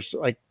 There's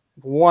like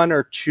one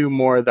or two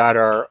more that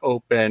are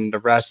open. The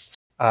rest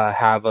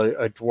have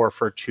a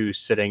dwarf or two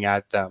sitting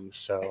at them.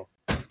 So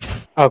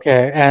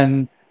Okay,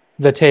 and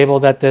the table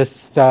that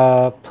this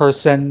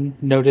person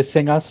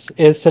noticing us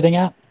is sitting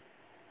at?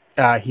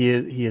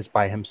 he is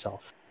by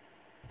himself.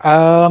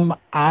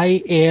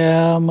 I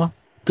am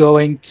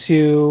going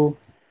to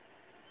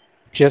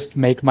just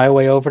make my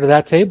way over to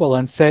that table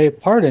and say,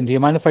 "Pardon, do you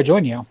mind if I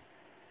join you?"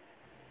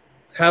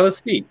 Have a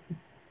seat.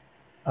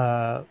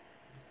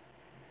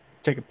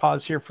 Take a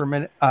pause here for a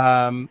minute.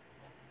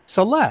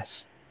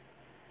 Celeste.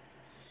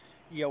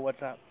 Yo,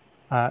 what's up?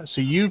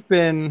 So you've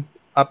been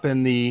up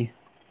in the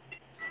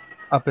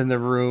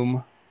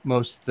room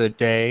most of the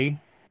day.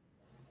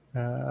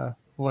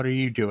 What are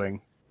you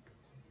doing?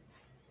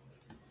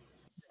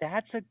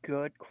 That's a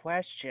good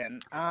question.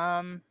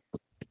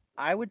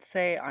 I would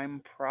say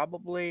I'm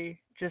probably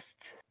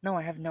no,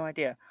 I have no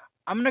idea.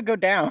 I'm gonna go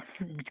down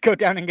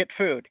and get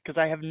food because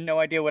I have no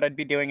idea what I'd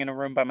be doing in a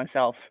room by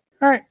myself.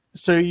 All right.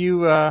 So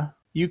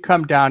you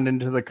come down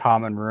into the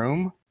common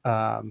room.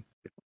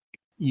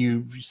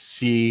 You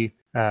see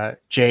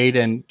Jade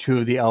and two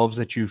of the elves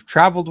that you've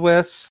traveled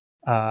with.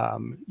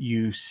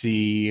 You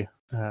see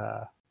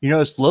you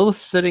notice Lilith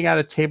sitting at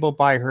a table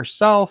by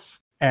herself,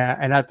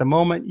 and at the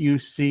moment you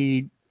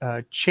see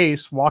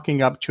Chase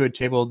walking up to a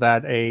table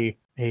that a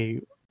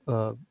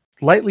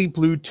lightly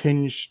blue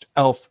tinged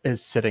elf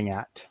is sitting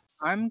at.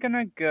 I'm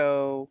gonna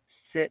go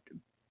sit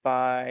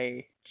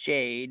by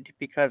Jade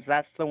because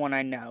that's the one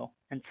I know,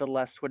 and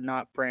Celeste would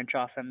not branch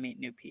off and meet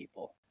new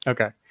people.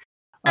 Okay.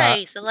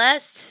 Hi,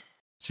 Celeste.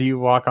 So you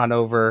walk on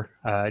over.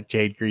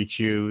 Jade greets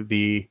you.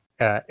 The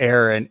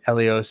Air and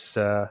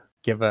Elios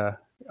give a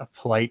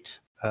polite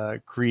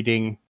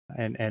greeting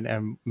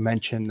and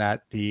mention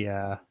that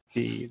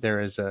there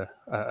is a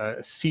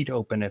seat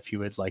open if you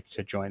would like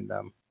to join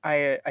them.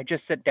 I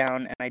just sit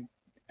down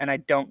and I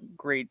don't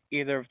greet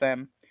either of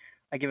them.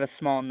 I give a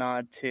small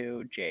nod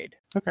to Jade.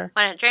 Okay.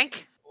 Want a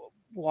drink?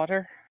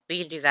 Water? We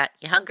can do that.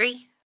 You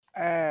hungry?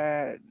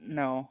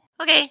 No.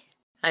 Okay.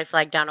 I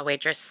flag down a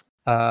waitress.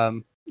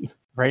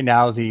 Right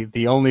now,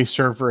 the only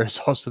server is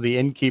also the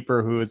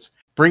innkeeper who is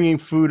bringing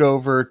food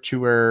over to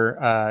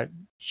where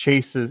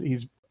Chase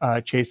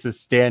is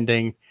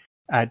standing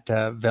at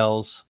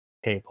Vel's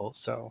table.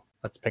 So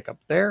let's pick up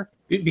there.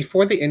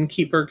 Before the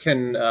innkeeper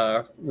can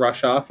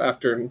rush off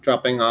after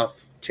dropping off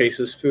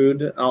Chase's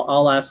food,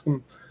 I'll ask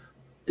him,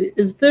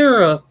 is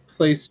there a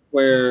place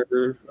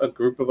where a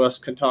group of us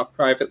can talk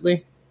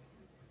privately?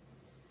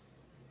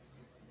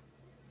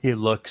 He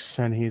looks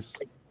and he's,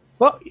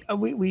 well,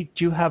 we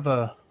do have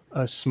a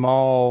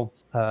small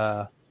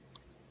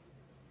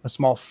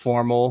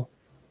formal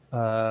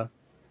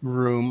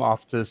room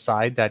off to the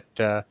side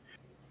that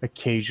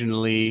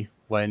occasionally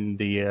when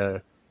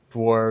the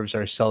dwarves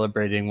are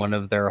celebrating one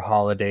of their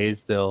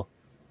holidays, they'll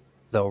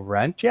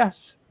rent.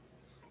 Yes.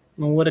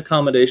 Well, what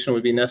accommodation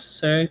would be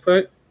necessary for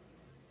it?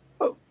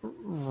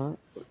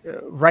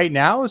 Right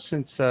now,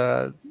 since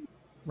we're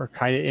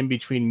kind of in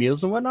between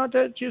meals and whatnot,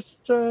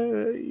 just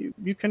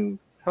you can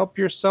help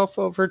yourself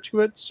over to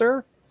it,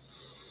 sir.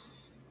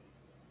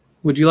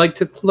 Would you like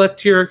to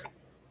collect your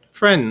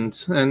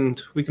friends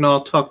and we can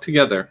all talk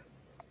together?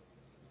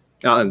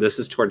 And this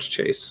is towards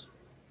Chase.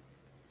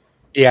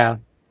 Yeah,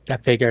 I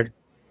figured.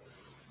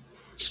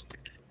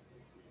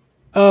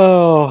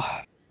 Oh.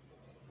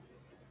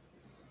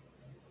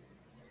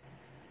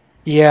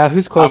 Yeah,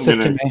 who's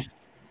closest to me?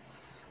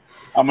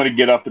 I'm going to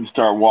get up and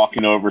start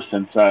walking over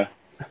since I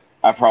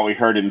probably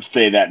heard him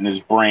say that in his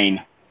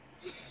brain.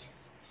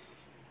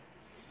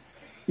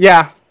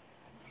 Yeah.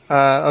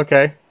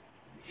 Okay.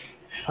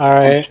 All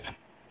right.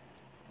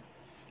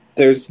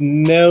 There's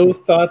no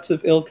thoughts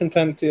of ill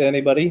content to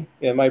anybody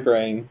in my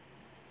brain.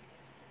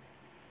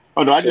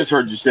 Oh, no, I just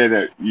heard you say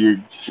that.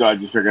 So I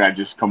just figured I'd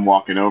just come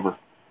walking over.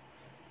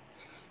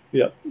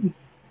 Yep.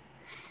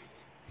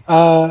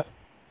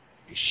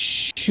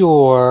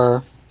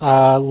 Sure.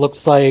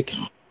 Looks like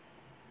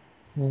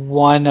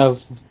one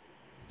of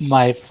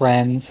my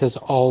friends has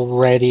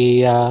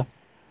already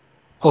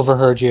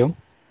overheard you.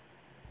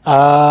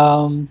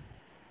 I'm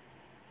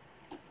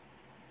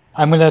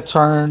gonna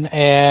turn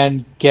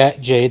and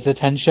get Jade's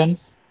attention.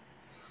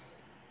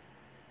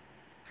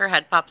 Her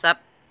head pops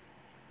up.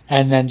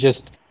 And then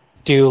just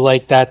do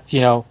like that,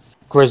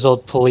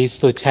 grizzled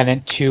police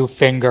lieutenant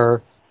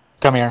 2-finger.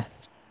 Come here.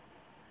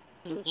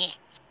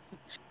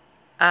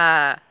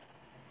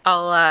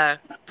 I'll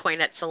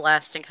point at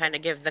Celeste and kind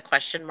of give the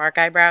question mark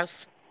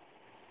eyebrows.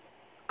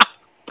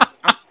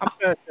 I'm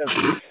going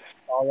to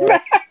follow.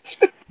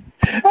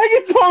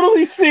 I can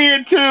totally see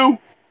it too.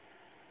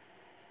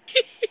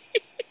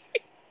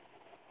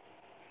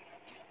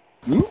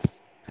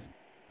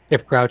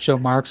 If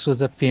Groucho Marx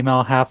was a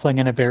female halfling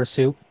in a bear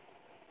suit.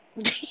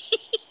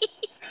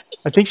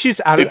 I think she's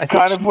out of. It's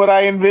kind of what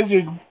I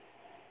envisioned.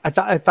 I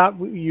thought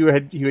you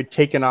had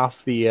taken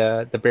off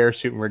the bear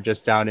suit and were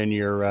just down in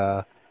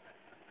your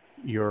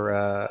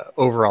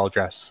overall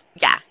dress.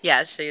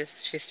 Yeah,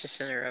 she's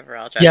just in her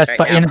overall dress. Yes, right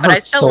but now. in her I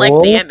still soul, like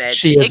the image.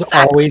 she is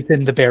always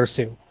in the bear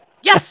suit.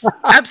 Yes,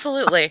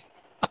 absolutely.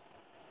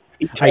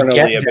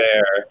 Eternally a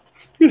bear.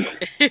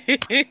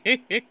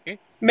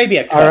 Maybe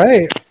a cup. All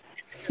right.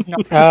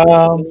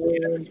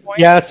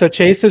 Yeah, so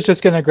Chase is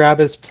just going to grab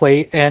his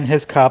plate and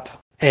his cup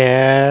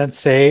and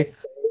say,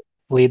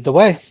 lead the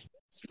way.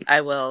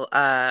 I will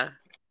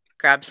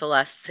grab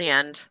Celeste's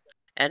hand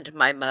and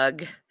my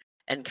mug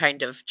and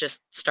kind of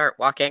just start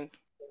walking.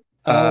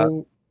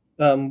 What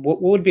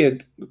would be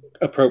an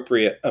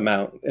appropriate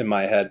amount in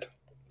my head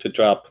to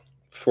drop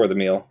for the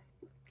meal?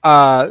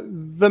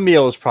 The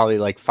meal is probably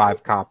like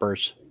 5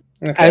 coppers.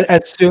 Okay.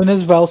 As soon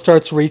as Vel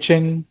starts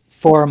reaching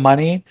for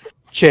money,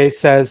 Chase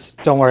says,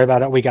 don't worry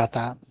about it, we got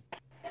that.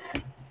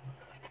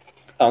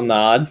 I'll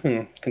nod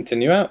and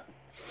continue out.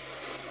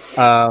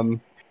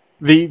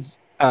 The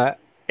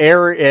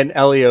Air and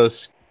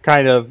Elios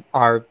kind of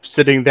are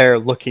sitting there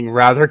looking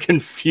rather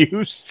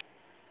confused.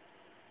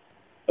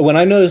 When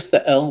I notice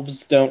the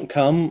elves don't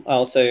come,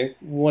 I'll say,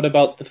 what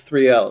about the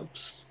 3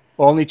 elves?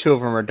 Well, only 2 of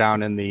them are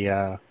down in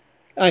the...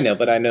 I know,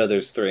 but I know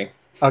there's 3.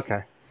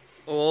 Okay.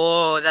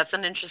 Oh, that's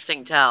an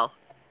interesting tell.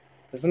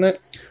 Isn't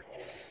it?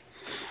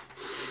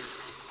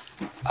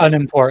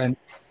 Unimportant.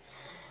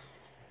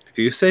 If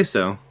you say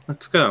so,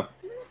 let's go.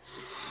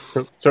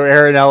 So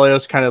Aaron and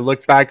Elios kind of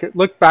look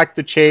back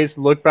to Chase,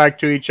 look back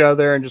to each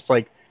other, and just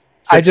like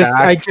I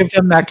give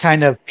them that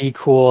kind of be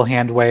cool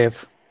hand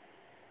wave.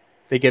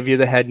 They give you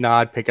the head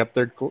nod, pick up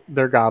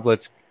their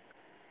goblets,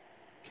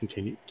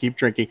 continue, keep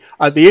drinking.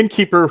 The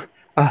innkeeper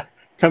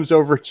comes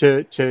over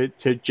to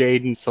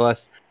Jade and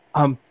Celeste.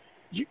 I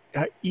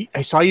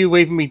saw you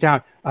waving me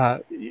down.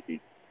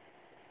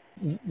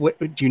 What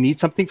do you need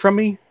something from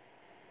me?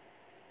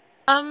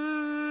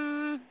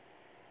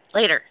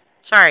 Later.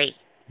 Sorry.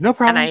 No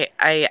problem. And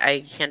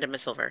I hand him a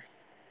silver.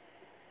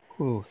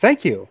 Ooh,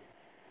 thank you.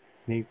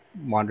 And he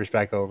wanders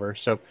back over.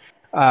 So,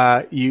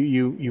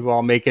 you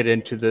all make it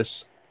into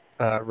this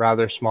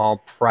rather small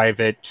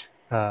private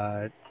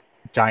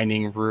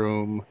dining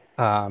room.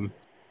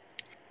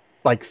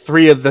 Like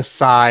 3 of the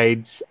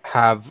sides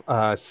have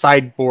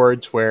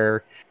sideboards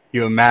where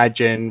you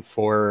imagine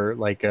for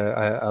like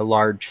a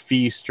large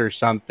feast or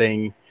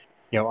something,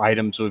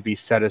 items would be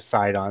set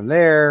aside on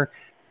there.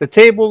 The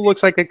table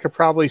looks like it could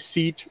probably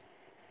seat,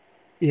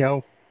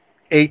 8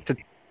 to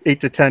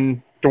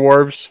 10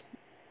 dwarves.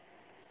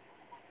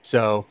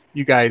 So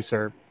you guys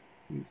are.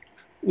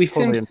 We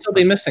seem to still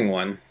be missing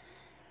one.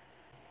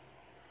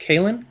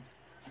 Kalen?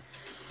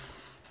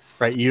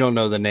 Right, you don't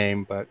know the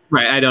name, but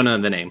Right, I don't know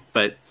the name,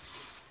 but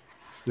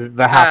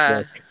the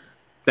half-orc.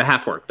 the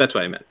half-orc, that's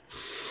what I meant.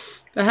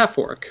 The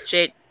half-orc.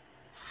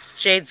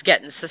 Jade's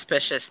getting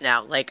suspicious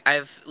now. Like,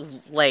 I've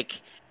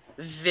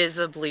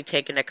visibly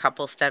taken a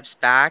couple steps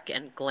back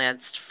and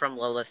glanced from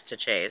Lilith to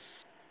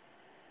Chase.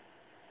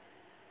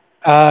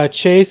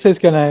 Chase is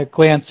going to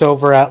glance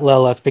over at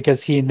Lilith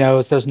because he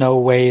knows there's no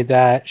way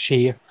that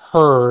she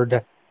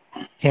heard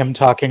him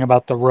talking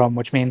about the room,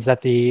 which means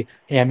that the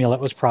amulet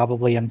was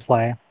probably in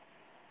play.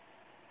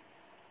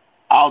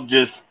 I'll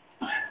just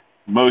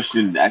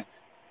motion that.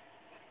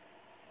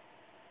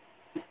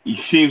 He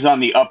seems on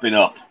the up and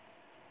up.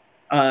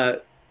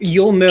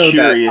 You'll know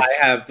Curious. that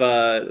I have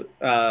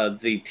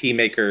the tea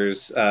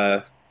maker's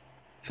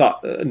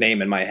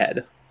name in my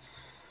head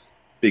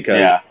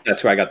because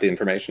that's where I got the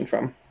information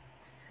from.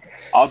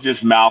 I'll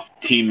just mouth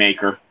tea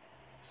maker.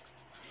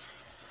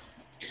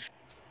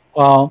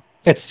 Well,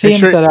 it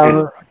seems that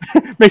our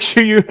make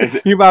sure you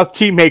mouth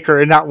tea maker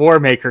and not war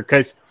maker,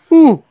 because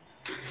Ooh,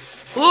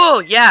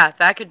 yeah,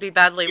 that could be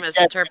badly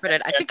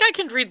misinterpreted. I think I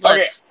can read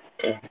lips.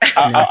 Okay.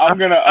 I'm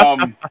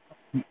gonna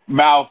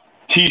mouth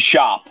tea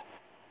shop.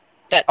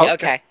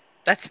 Okay,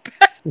 that's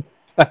bad.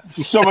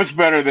 So much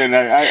better than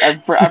I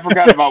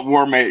forgot about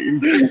war maker.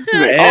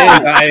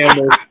 And I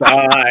almost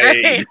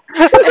died.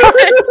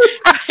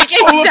 Exactly.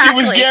 Oh, look,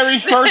 it was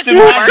Gary's first and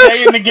last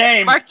day in the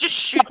game. Mark just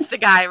shoots the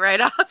guy right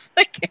off.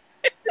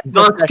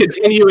 Thus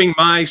continuing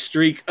my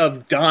streak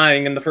of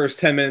dying in the first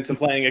 10 minutes of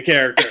playing a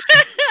character.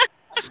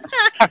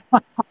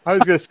 I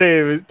was going to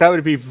say that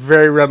would be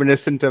very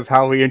reminiscent of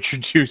how we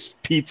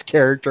introduced Pete's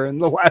character in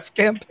the last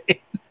campaign.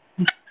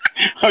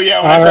 Oh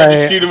yeah, when I tried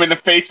to shoot him in the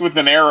face with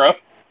an arrow.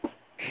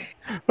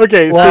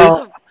 Okay,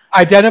 well,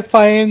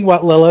 identifying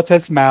what Lilith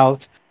has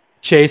mouthed,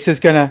 Chase is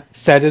going to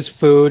set his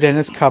food and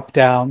his cup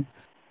down,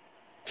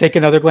 take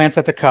another glance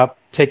at the cup,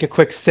 take a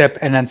quick sip,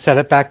 and then set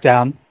it back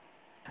down,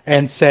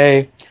 and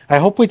say, I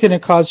hope we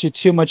didn't cause you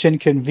too much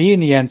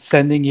inconvenience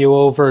sending you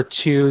over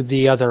to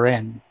the other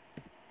inn.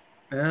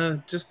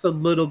 Just a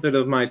little bit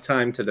of my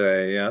time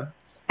today, yeah.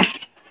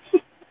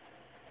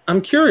 I'm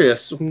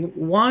curious,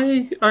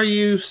 why are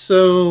you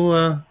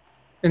so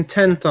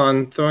intent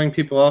on throwing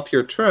people off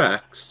your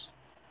tracks?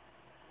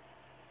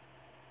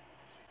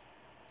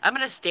 I'm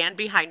going to stand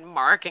behind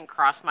Mark and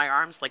cross my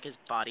arms like his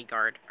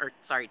bodyguard.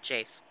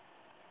 Chase.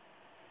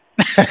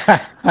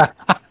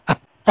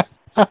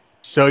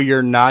 So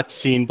you're not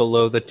seen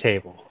below the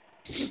table.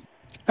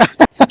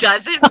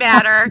 Doesn't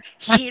matter.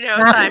 He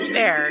knows I'm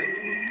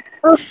there.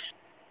 I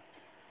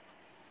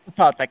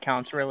thought that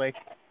counts, really.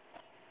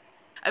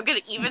 I'm going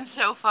to even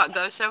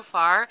go so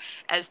far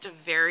as to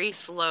very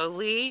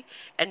slowly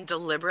and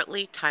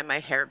deliberately tie my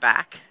hair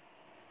back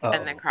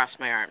and then cross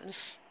my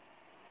arms.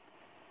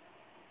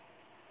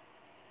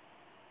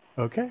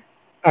 Okay.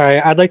 All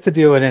right, I'd like to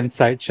do an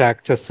insight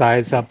check to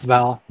size up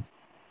Val. All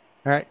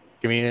right,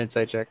 give me an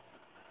insight check.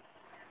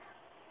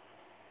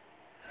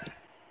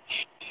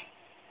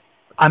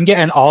 I'm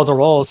getting all the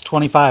rolls,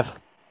 25.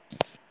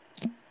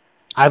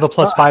 I have a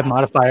 +5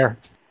 modifier.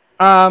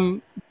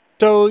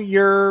 So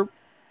you're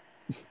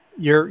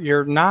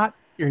not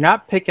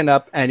picking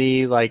up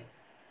any like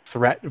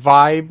threat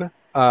vibe,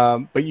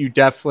 but you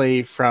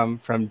definitely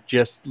from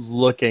just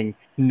looking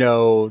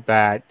know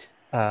that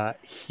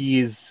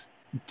he's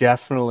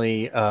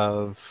definitely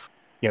of,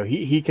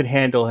 he could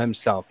handle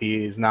himself.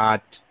 He's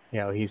not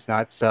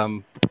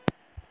some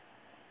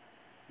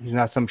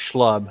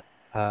schlub.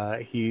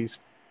 He's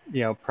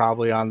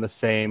probably on the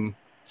same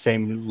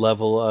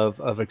level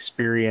of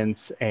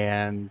experience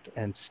and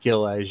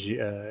skill as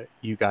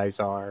you guys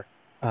are.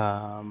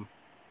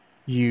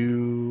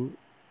 You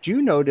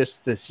do notice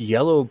this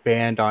yellow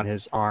band on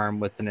his arm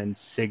with an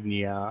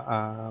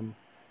insignia.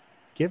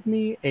 Give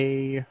me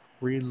a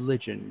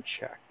religion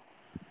check.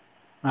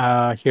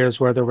 Here's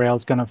where the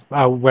roll's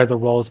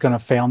gonna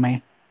fail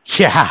me.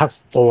 Yeah,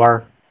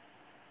 4.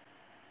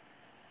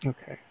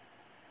 Okay.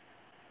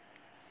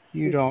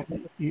 You don't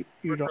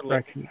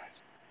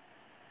recognize.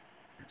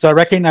 So I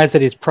recognize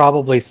that he's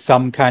probably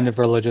some kind of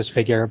religious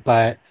figure,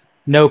 but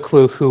no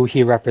clue who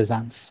he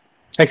represents.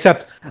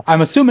 Except,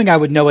 I'm assuming I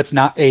would know it's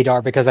not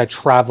Adar because I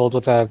traveled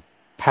with a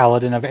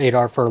paladin of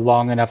Adar for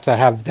long enough to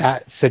have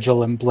that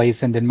sigil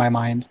emblazoned in my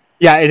mind.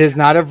 Yeah, it is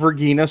not a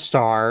Vergina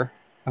star,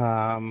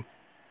 and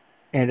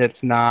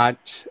it's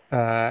not.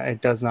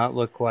 It does not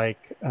look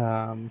like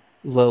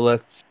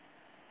Lilith's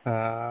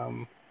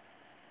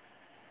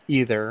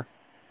either.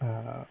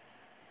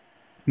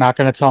 Not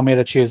going to tell me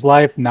to choose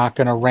life. Not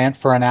going to rant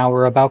for an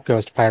hour about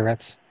ghost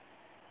pirates.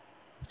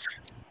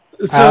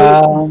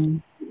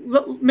 So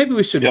maybe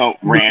we should don't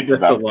rant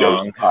about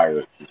ghost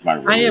pirates.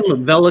 I am a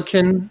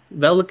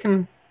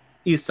Velikan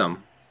Isam,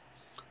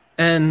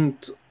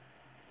 and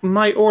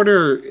my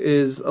order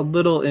is a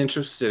little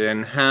interested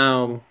in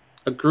how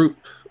a group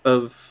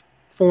of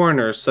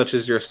foreigners such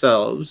as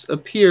yourselves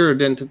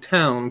appeared into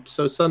town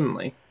so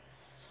suddenly.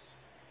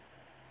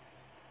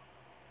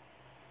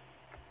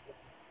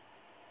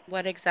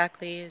 What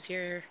exactly is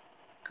your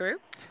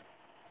group?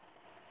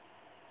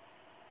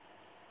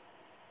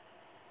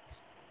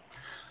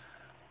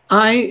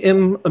 I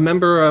am a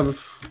member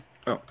of...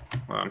 Oh,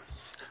 hold on.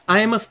 I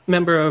am a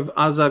member of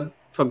Azag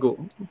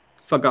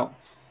Fagal.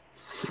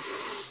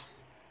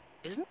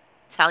 Isn't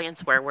Italian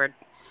swear word?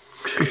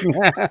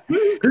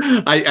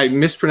 I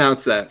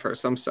mispronounced that at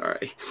first. I'm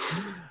sorry.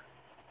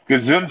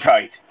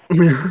 Gesundheit.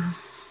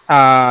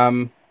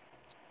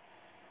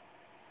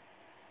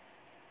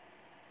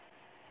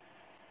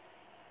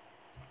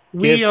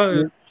 We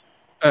are...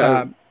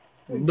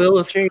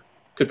 Lilith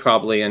could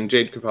probably, and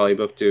Jade could probably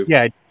both do.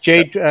 Yeah,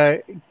 Jade...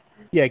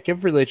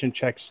 give religion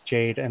checks,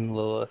 Jade and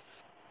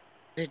Lilith.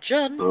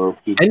 Religion.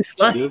 And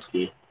Celeste.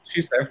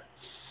 She's there.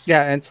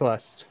 Yeah, and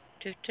Celeste.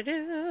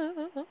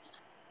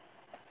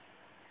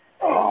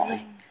 Oh.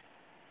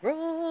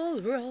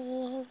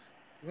 Roll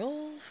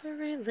for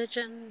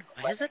religion.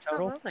 Why is it not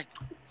rolling?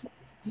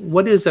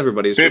 What is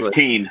everybody's 15.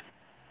 religion?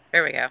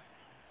 There we go.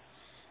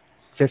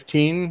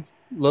 15,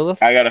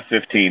 Lilith? I got a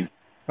 15.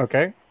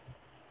 Okay.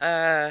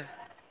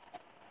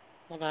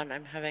 Hold on,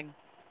 I'm having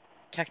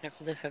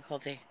technical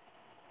difficulty.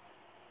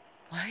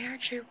 Why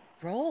aren't you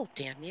roll,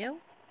 damn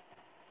you?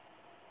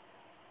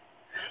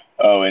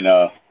 Oh, and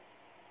I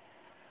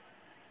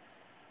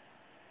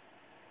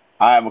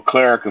am a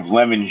cleric of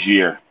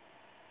Lemongier.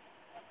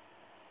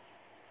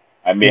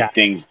 I make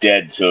things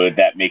dead, so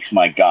that makes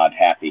my god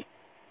happy.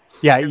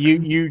 Yeah,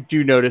 you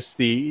do notice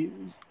the...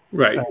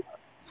 Right.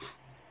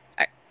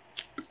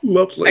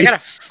 Lovely. I got a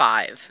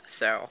 5,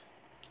 so.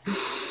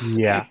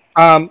 Yeah.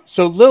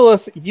 So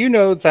Lilith, you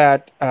know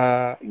that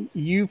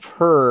you've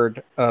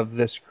heard of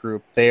this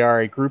group. They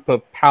are a group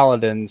of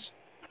paladins,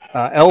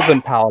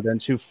 elven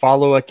paladins who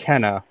follow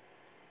Akenna.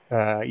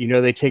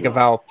 They take a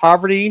vow of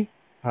poverty.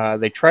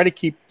 They try to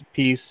keep the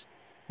peace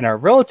and are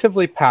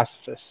relatively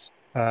pacifist.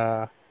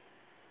 But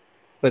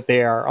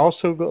they are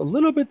also a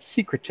little bit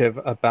secretive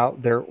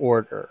about their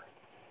order.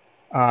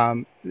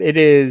 It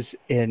is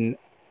in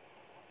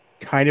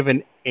kind of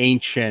an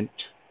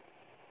ancient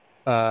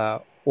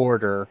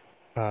order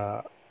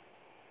that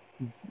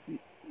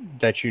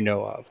you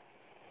know of.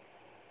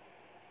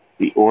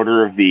 The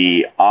Order of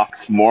the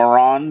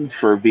Oxmoron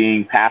for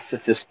being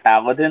pacifist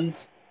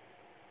paladins?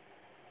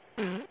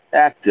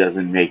 That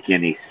doesn't make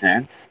any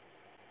sense.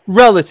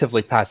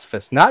 Relatively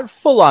pacifist. Not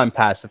full-on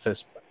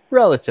pacifist, but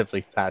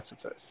relatively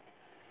pacifist.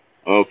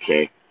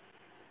 Okay.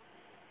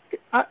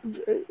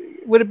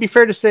 Would it be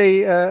fair to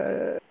say,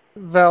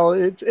 Vel,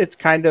 it's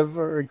kind of,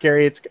 or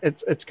Gary,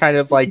 it's kind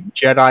of like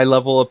Jedi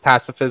level of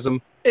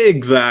pacifism?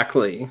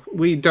 Exactly.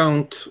 We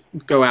don't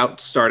go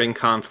out starting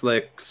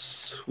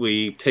conflicts.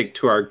 We take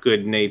to our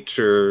good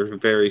nature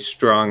very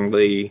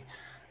strongly.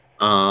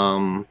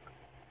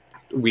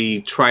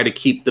 We try to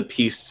keep the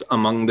peace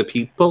among the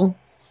people.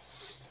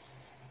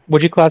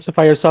 Would you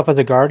classify yourself as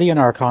a guardian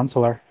or a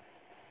consular?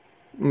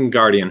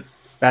 Guardian.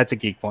 That's a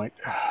geek point.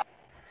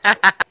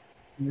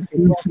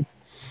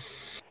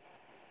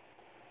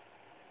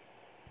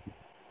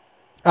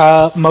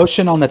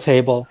 Motion on the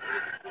table.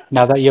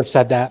 Now that you've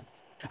said that,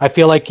 I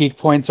feel like geek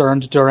points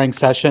earned during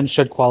session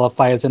should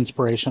qualify as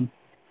inspiration.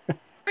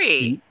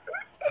 3.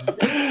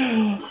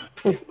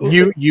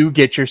 You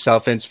get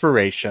yourself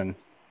inspiration.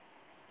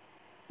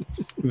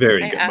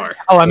 Very good, Mark.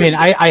 Oh, I mean,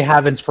 I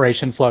have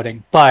inspiration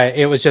floating, but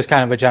it was just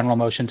kind of a general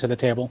motion to the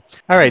table.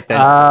 All right,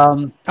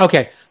 then.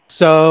 Okay,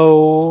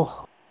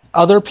 so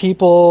other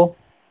people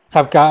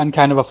have gotten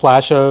kind of a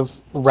flash of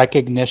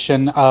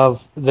recognition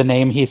of the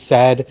name he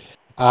said.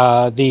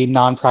 The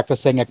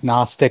non-practicing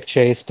agnostic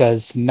Chase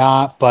does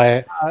not,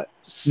 but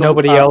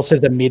nobody else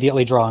is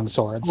immediately drawing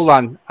swords. Hold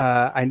on.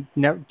 I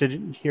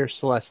didn't hear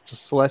Celeste.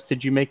 Celeste,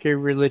 did you make a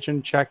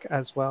religion check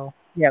as well?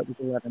 Yeah, it was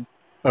 11.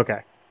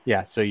 Okay.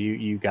 Yeah, so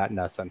you got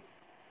nothing.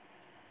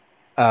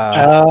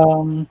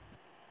 On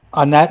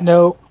that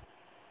note,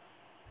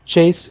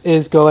 Chase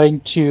is going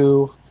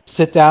to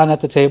sit down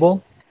at the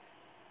table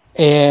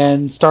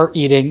and start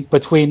eating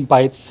between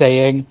bites,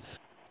 saying,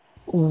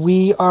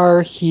 "We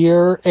are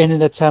here in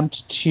an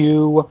attempt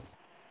to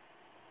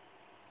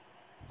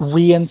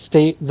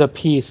reinstate the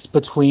peace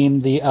between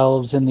the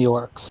elves and the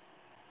orcs."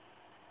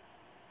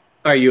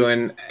 Are you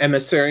an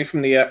emissary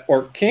from the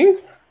Orc King?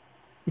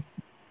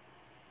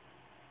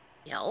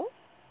 No.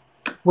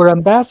 We're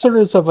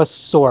ambassadors of a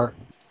sort,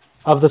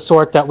 of the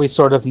sort that we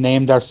sort of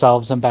named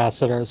ourselves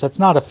ambassadors. It's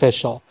not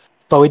official,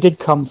 but we did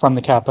come from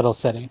the capital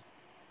city.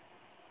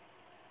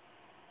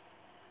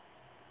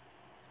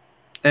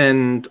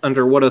 And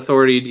under what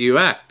authority do you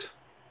act?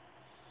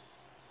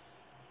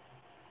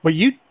 Well,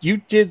 you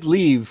did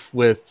leave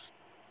with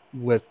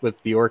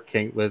the Orc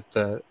King, with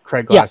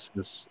Craig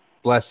Glass's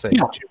blessing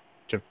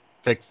to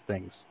fix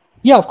things.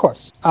 Yeah, of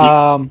course.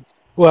 Well,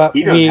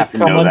 we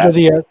come under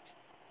the.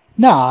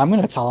 No, I'm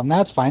going to tell him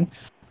that's fine.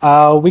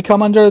 We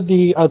come under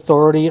the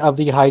authority of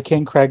the High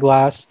King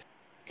Craiglass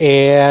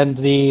and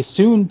the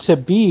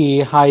soon-to-be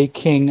High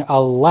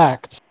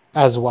King-elect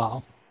as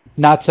well.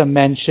 Not to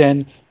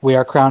mention, we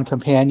are crown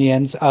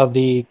companions of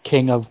the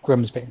King of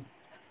Grimsby.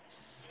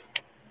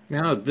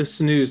 Now,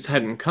 this news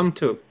hadn't come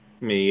to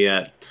me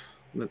yet,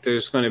 that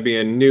there's going to be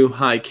a new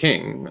High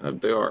King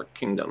of the Orc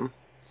Kingdom.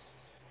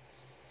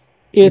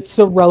 It's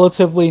a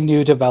relatively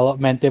new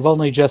development. They've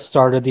only just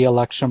started the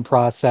election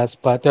process,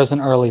 but there's an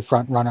early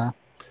front runner.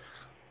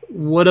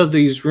 What of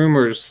these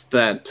rumors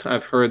that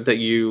I've heard that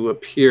you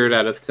appeared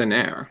out of thin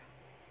air?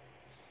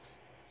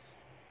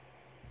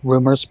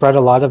 Rumors spread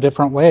a lot of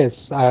different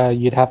ways.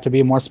 You'd have to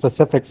be more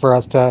specific for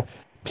us to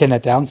pin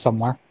it down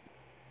somewhere.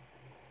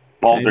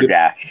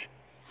 Balderdash.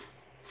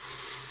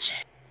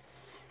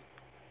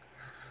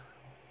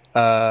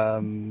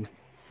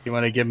 You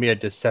want to give me a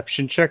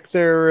deception check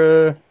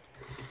there,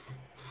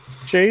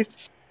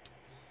 Chase?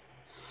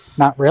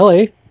 Not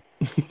really.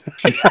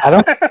 I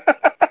don't.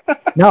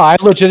 No, I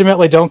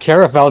legitimately don't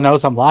care if Vel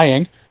knows I'm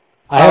lying.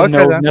 I have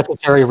no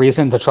necessary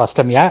reason to trust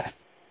him yet.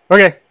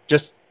 Okay,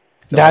 just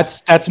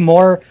that's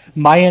more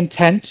my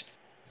intent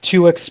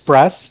to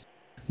express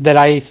that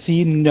I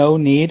see no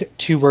need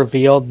to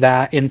reveal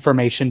that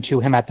information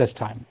to him at this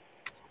time.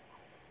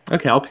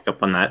 Okay, I'll pick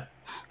up on that.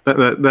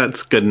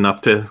 That's good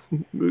enough to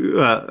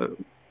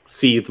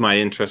seethe my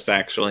interest,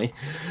 actually.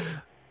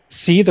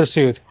 Seethe or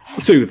soothe?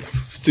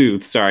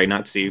 Soothe. Sorry,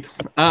 not seethe.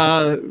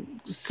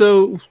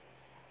 So,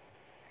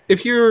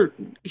 if you're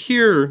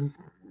here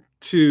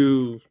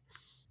to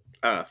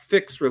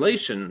fix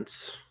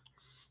relations,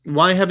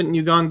 why haven't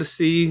you gone to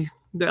see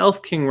the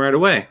Elf King right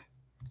away?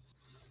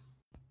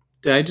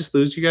 Did I just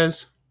lose you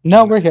guys?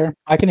 No, we're here.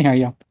 I can hear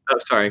you. Oh,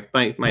 sorry.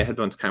 My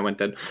headphones kind of went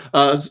dead.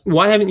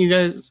 Why haven't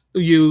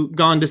you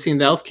gone to see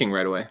the Elf King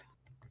right away?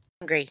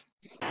 Hungry.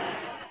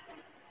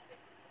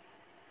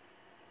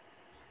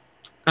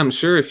 I'm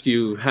sure if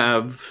you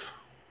have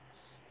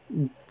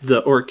the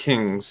Orc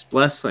King's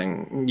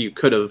blessing, you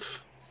could have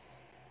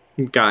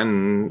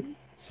gotten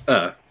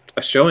a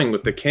showing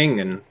with the king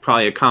and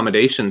probably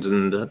accommodations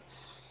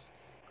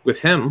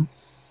with him.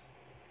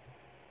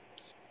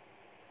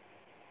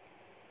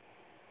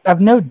 I've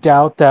no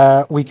doubt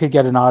that we could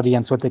get an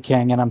audience with the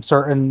king, and I'm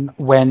certain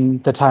when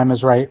the time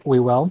is right, we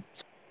will.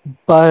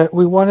 But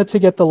we wanted to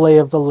get the lay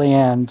of the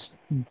land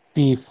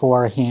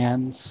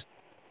beforehand.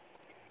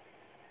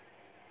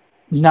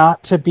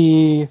 Not to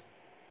be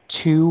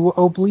too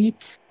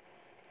oblique,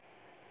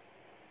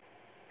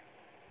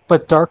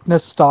 but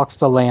darkness stalks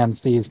the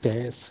lands these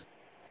days.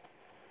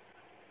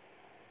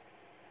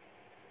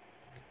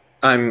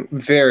 I'm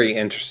very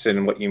interested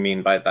in what you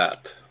mean by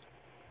that.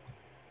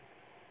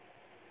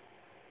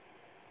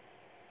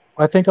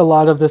 I think a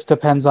lot of this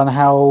depends on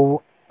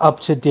how up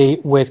to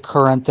date with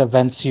current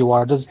events you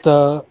are. Does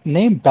the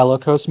name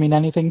Bellicose mean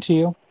anything to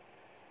you?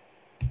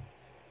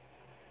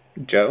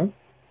 Joe?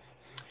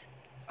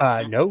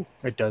 No,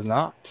 it does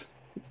not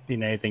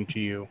mean anything to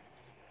you.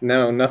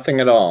 No,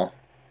 nothing at all.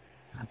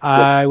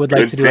 I would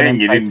like to do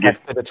an insight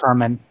check to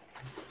determine.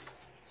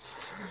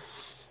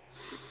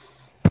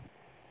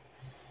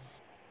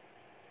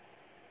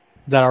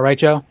 Is that all right,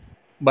 Joe?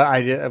 But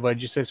I did. What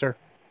did you say, sir?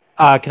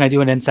 Can I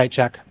do an insight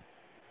check?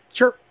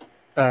 Sure.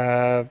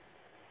 I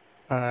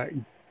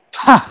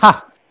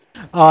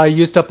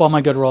used up all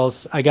my good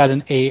rolls. I got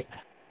an 8.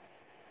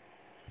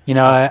 You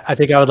know, I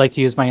think I would like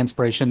to use my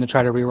inspiration to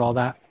try to reroll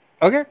that.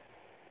 Okay.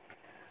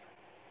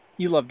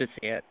 You love to see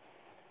it.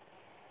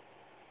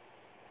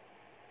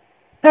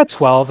 At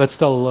 12, it's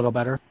still a little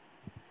better.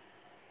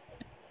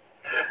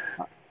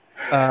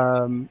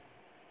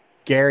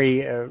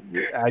 Gary,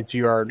 as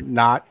you are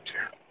not...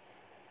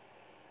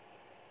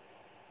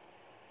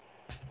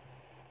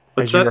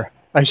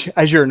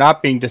 As you're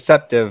not being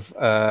deceptive...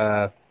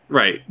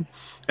 Right.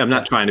 I'm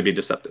not trying to be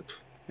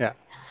deceptive. Yeah.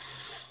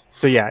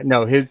 So yeah,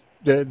 no,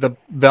 the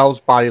Vel's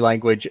body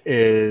language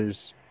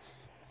is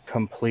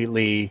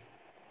completely,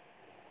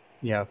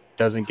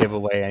 doesn't give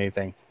away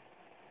anything.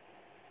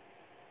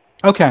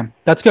 Okay,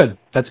 that's good.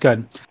 That's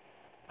good.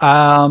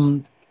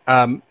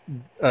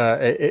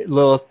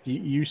 Lilith,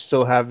 you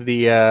still have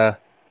the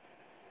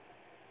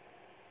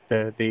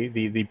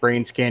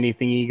brain scanny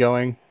thingy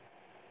going?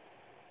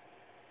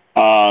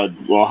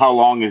 Well, how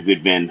long has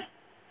it been?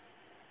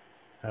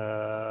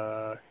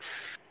 Let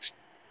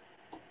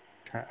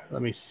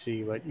me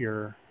see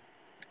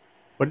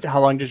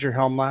how long does your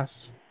helm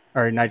last?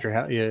 Or not your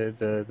helm,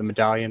 the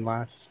medallion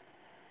last?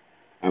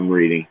 I'm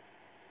reading.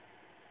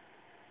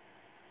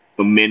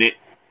 A minute.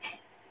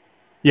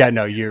 Yeah,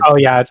 no, you're... Oh,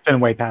 yeah, it's been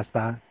way past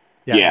that.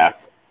 Yeah.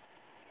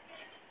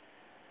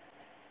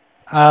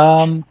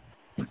 I'm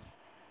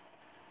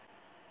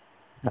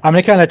going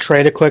to kind of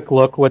trade a quick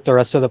look with the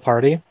rest of the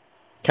party,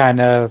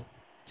 kind of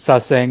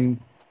sussing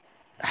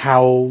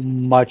how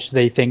much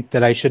they think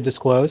that I should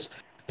disclose.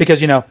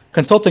 Because,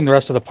 consulting the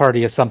rest of the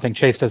party is something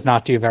Chase does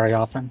not do very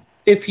often.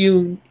 If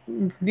you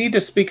need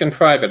to speak in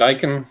private, I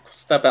can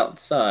step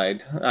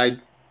outside. I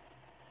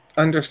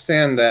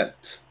understand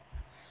that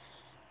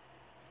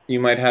you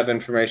might have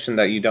information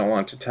that you don't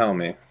want to tell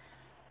me.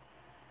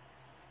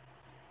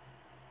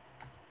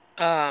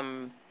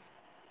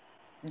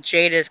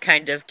 Jade is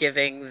kind of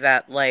giving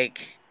that,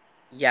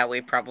 yeah,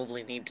 we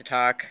probably need to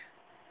talk.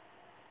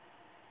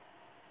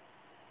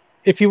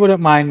 If you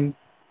wouldn't mind,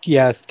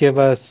 yes, give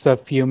us a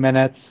few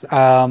minutes.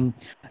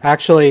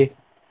 Actually,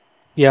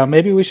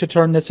 maybe we should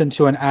turn this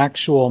into an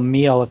actual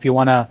meal if you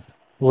want to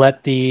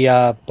let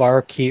the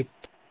barkeep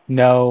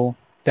know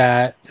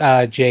that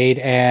Jade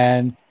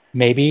and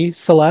maybe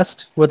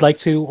Celeste would like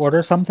to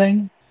order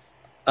something.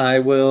 I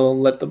will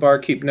let the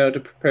barkeep know to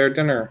prepare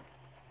dinner.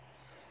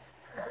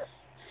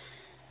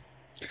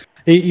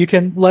 You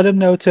can let him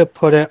know to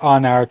put it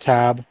on our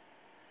tab.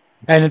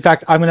 And in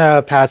fact, I'm going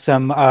to pass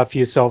him a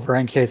few silver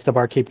in case the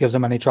barkeep gives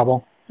him any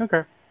trouble.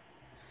 Okay.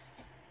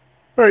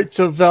 All right,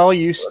 so Vel,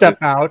 you step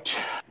out.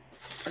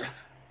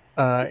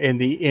 And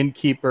the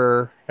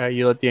innkeeper,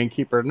 you let the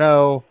innkeeper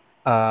know.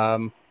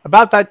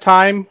 About that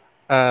time,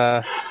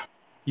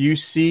 you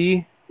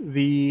see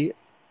the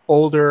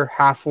older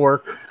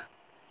half-orc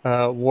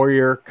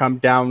warrior come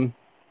down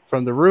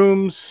from the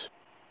rooms,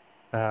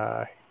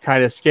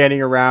 kind of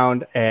scanning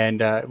around,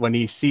 and when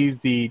he sees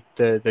the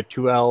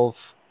two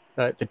elves,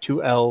 they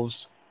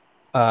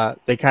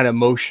kind of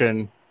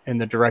motion in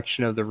the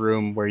direction of the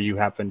room where you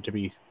happen to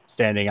be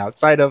standing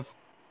outside of.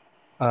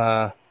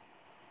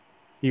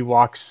 He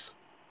walks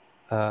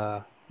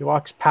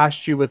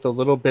past you with a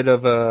little bit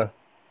of a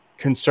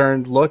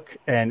concerned look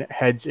and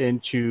heads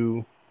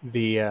into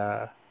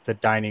the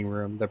dining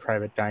room, the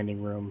private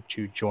dining room,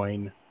 to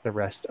join the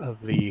rest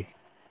of the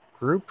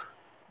group.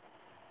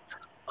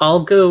 I'll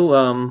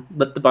go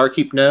let the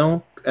barkeep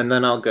know, and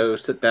then I'll go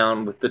sit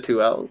down with the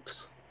two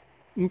elves.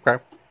 Okay.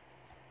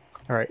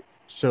 All right.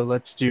 So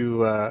let's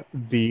do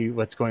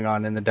what's going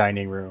on in the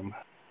dining room.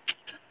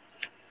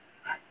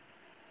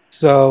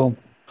 So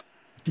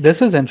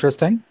this is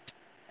interesting.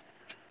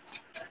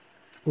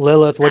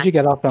 Lilith, what'd you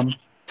get off him?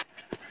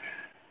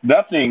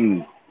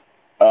 Nothing.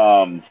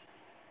 Nothing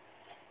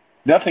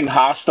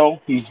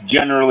hostile. He's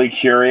generally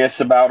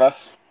curious about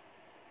us.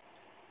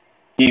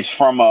 He's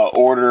from a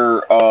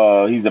order.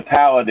 He's a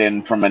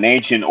paladin from an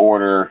ancient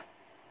order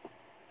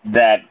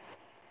that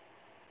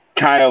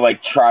kind of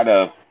like try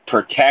to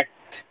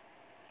protect,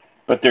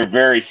 but they're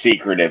very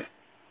secretive.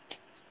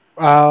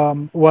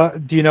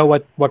 What do you know?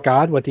 What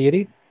god? What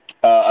deity?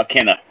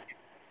 Akinna.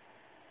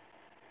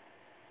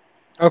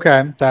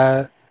 Okay,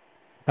 that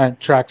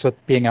tracks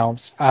with being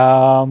elves.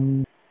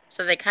 So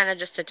they kind of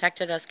just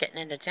detected us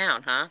getting into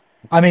town, huh?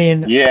 I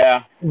mean,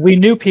 yeah, we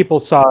knew people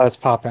saw us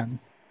pop in.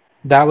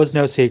 That was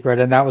no secret,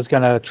 and that was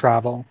going to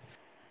travel.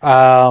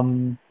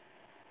 I'm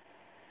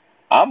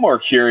more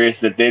curious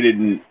that they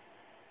didn't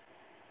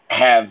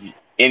have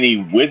any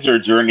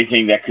wizards or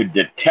anything that could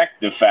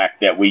detect the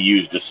fact that we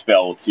used a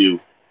spell to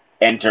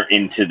enter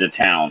into the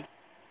town.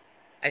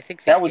 I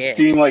think that would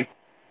seem like.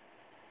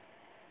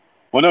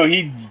 Well, no,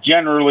 he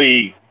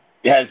generally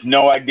has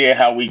no idea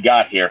how we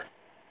got here.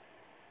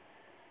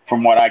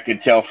 From what I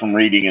could tell from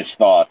reading his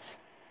thoughts,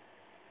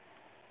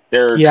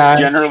 they're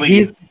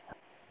generally.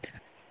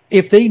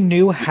 If they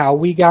knew how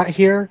we got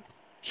here,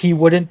 he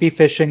wouldn't be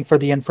fishing for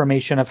the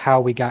information of how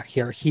we got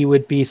here. He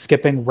would be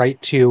skipping right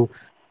to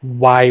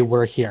why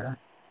we're here.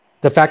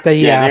 The fact that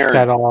he asked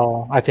at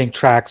all, I think,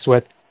 tracks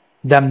with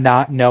them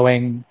not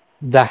knowing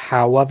the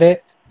how of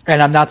it.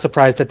 And I'm not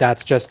surprised that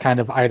that's just kind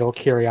of idle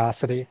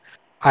curiosity.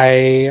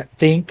 I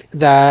think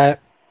that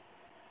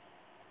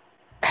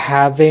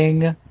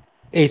having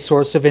a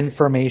source of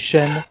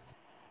information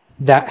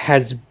that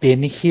has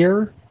been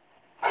here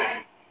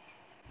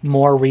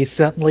more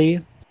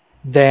recently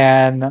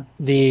than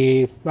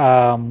the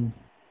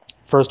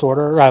First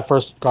Order,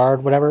 First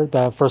Guard, whatever,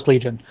 the First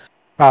Legion.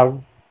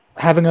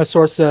 Having a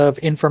source of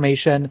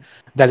information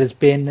that has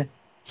been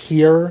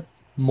here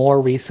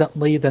more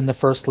recently than the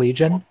First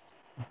Legion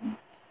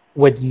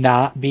would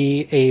not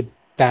be a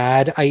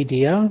bad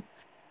idea,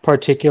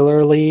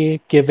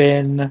 particularly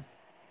given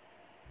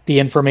the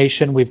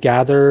information we've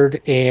gathered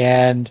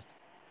and,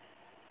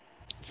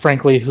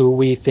 frankly, who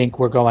we think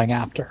we're going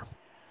after.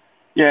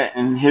 Yeah,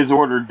 and his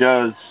order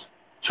does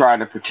try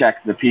to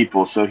protect the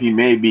people, so he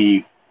may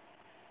be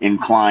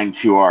inclined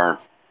to our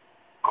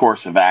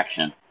course of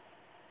action.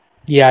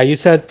 Yeah, you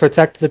said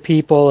protect the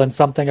people and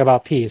something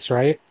about peace,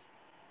 right?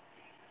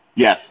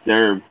 Yes,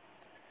 they're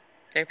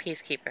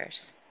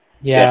peacekeepers.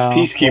 Yeah,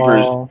 yes,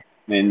 peacekeepers.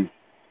 And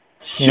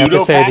you have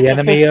to say the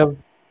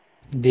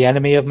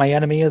enemy of my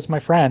enemy is my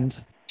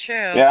friend.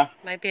 True. Yeah,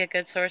 might be a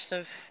good source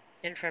of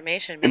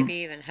information. Maybe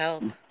even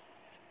help.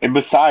 And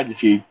besides,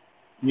 if he,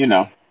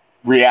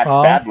 reacts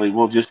badly,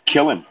 we'll just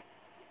kill him.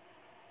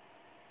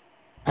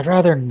 I'd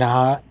rather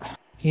not.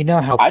 You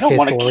know how I don't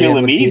want to kill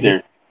him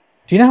either.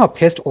 Do you know how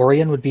pissed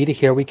Orion would be to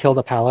hear we killed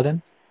a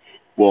paladin?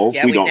 Well,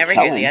 yeah, we don't never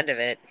tell hear him, the end of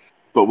it.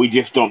 But we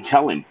just don't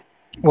tell him.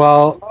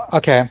 Well,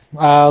 okay.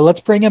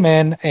 Let's bring him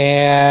in,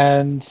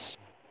 and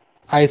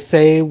I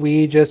say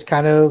we just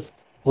kind of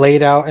lay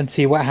it out and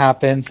see what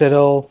happens.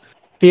 It'll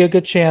be a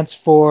good chance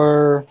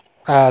for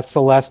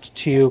Celeste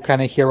to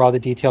kind of hear all the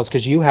details,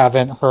 because you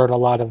haven't heard a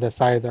lot of this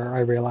either, I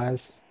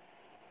realize.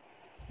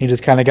 You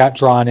just kind of got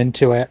drawn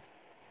into it.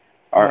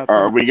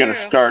 Are we going to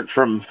start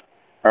from...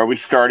 Are we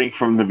starting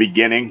from the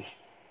beginning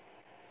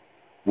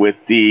with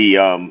the...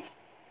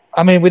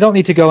 I mean, we don't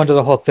need to go into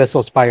the whole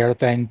Thistlespire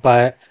thing,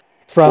 but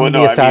from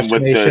the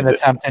assassination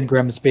attempt in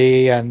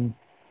Grimsby and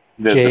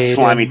the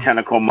slimy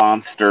tentacle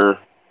monster.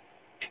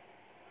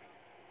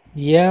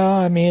 Yeah,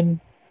 I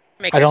mean,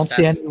 I don't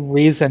see any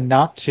reason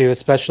not to,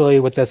 especially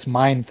with this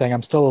mine thing.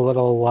 I'm still a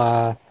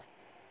little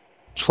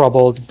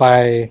troubled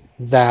by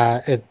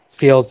that. It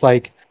feels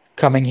like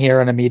coming here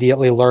and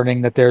immediately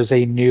learning that there's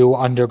a new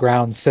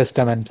underground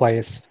system in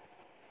place.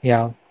 You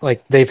know,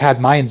 like they've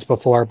had mines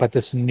before, but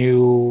this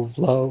new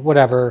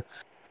whatever.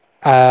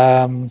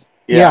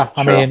 Yeah,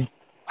 I mean,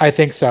 I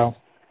think so.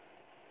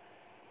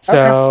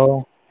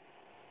 So,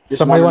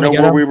 somebody want to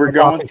get where we were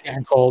going? It's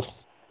getting cold,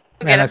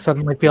 and I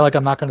suddenly feel like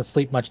I'm not going to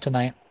sleep much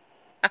tonight.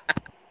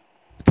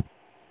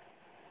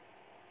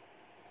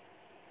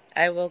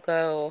 I will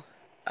go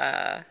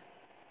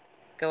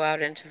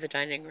out into the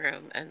dining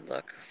room and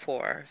look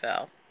for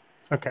Vel.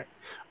 Okay.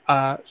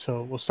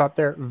 So we'll stop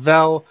there.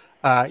 Vel,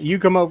 you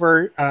come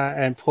over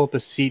and pull up a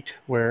seat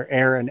where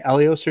Air and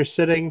Elios are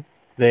sitting.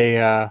 They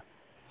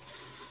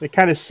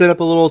kind of sit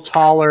up a little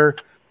taller.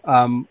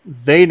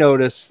 They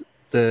notice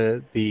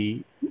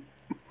the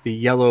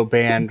yellow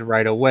band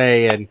right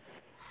away, and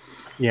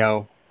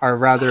are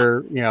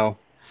rather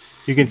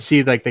you can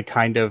see like the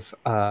kind of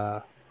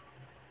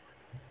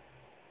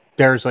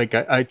there's like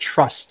a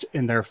trust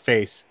in their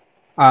face.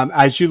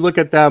 As you look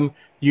at them,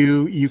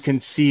 you can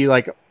see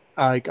like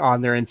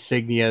on their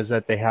insignias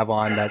that they have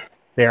on that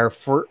they are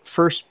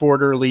First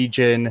Border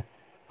Legion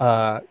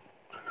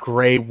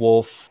Grey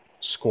Wolf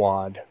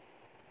Squad.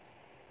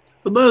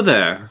 Hello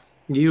there.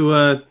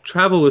 You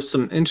travel with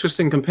some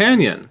interesting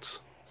companions.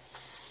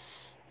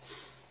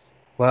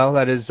 Well,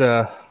 that is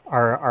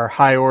our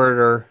high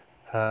order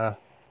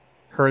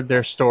heard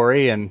their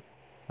story and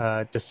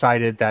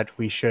decided that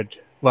we should.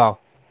 Well,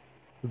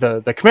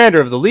 the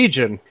commander of the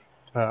Legion,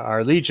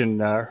 our Legion,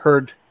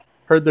 heard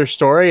their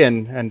story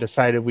and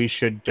decided we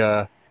should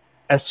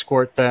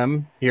escort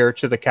them here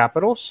to the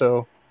capital.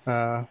 So.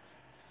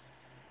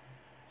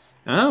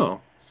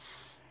 Oh.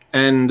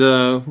 And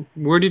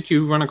where did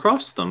you run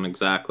across them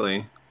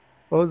exactly?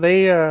 Well,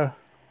 they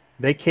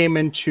came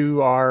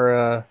into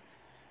our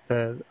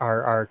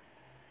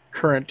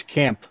current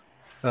camp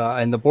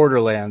in the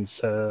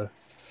Borderlands. Oh,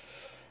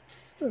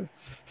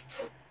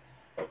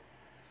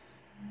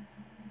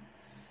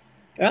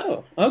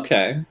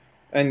 okay.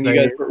 And you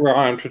guys were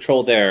on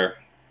patrol there.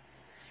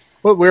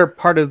 Well, we're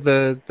part of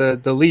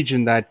the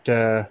Legion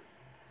that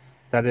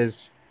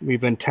is we've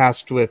been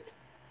tasked with,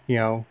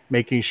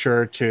 making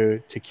sure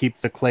to keep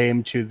the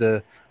claim to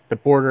the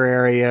border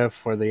area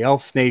for the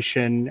Elf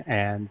Nation,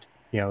 and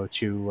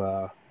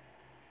to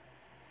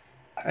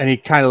and he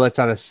kind of lets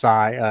out a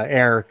sigh.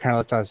 Air kind of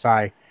lets out a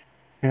sigh,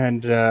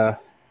 and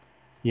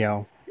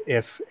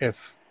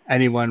if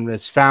anyone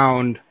is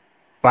found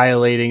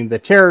violating the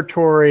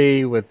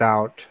territory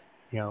without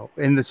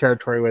in the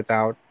territory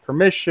without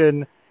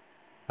permission,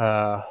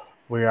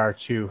 we are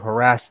to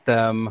harass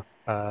them,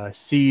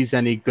 seize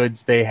any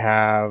goods they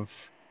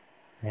have,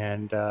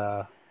 and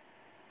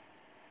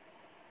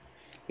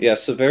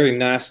yes, a very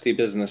nasty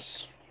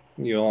business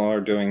you all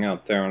are doing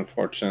out there,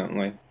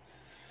 unfortunately.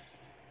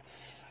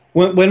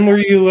 When were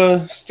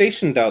you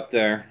stationed out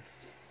there?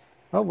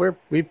 Well,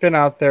 we've been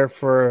out there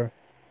for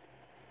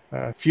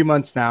a few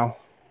months now.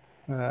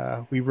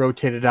 We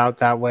rotated out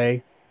that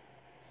way.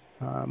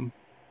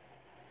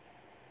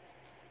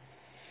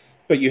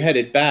 But you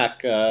headed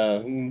back.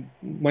 When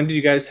did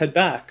you guys head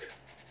back?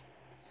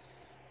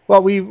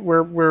 Well,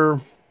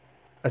 we're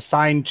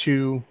assigned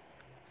to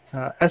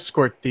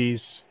escort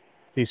these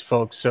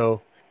folks.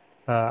 So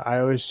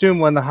I would assume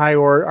when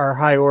our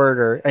high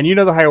order, and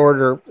the high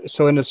order.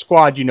 So in the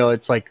squad,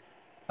 it's like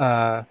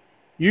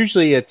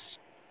usually it's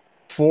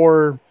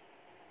four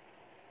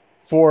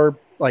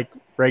like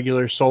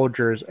regular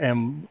soldiers,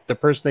 and the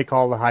person they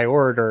call the high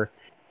order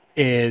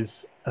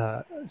is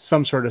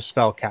some sort of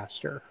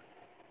spellcaster.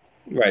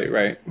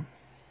 Right.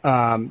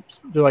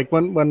 They're like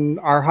when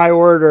our high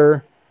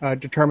order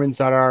determines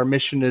that our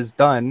mission is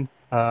done,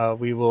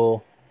 we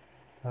will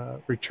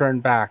return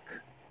back.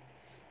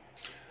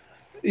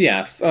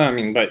 Yes,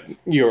 but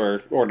you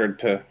were ordered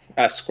to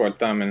escort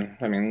them,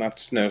 and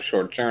that's no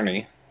short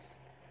journey.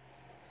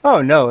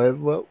 Oh no! It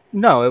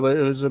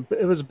was a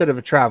bit of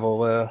a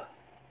travel.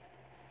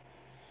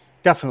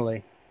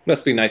 Definitely.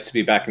 Must be nice to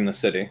be back in the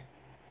city.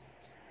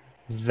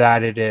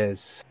 That it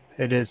is.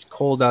 It is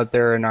cold out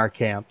there in our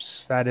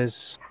camps. That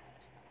is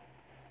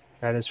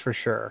for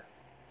sure.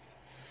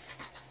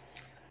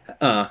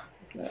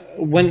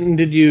 When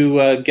did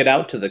you get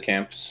out to the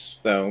camps,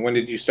 though? When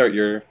did you start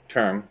your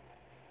term?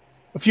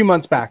 A few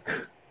months back.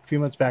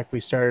 We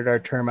started our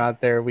term out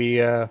there.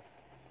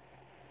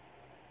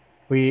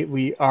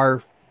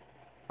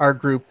 Our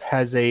group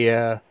has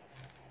a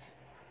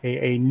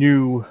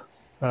new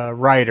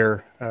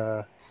rider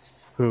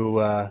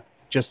who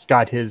just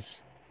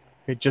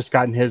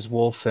gotten his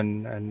wolf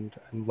and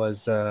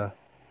was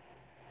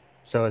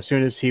so as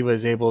soon as he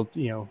was able,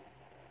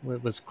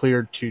 it was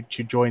cleared to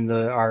join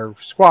our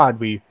squad,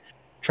 we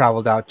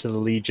traveled out to the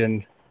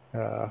Legion.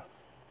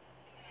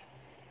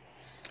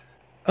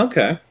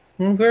 Okay,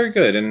 well, very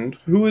good. And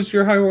who is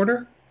your high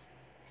order?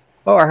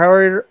 Oh,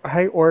 our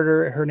high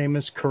order. Her name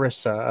is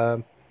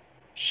Carissa.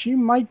 She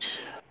might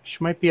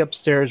be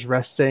upstairs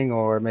resting,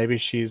 or maybe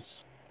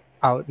she's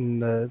out in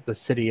the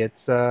city.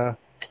 It's hard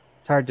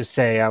to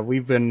say.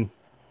 We've been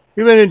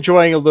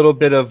enjoying a little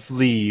bit of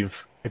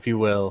leave, if you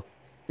will.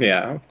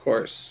 Yeah, of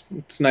course.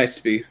 It's nice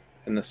to be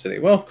in the city.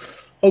 Well,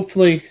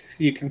 hopefully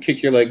you can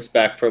kick your legs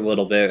back for a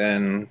little bit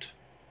and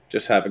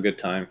just have a good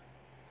time.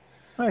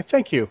 All right,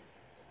 thank you.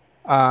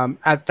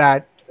 At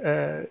that,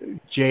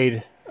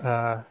 Jade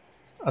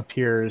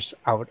appears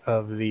out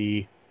of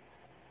the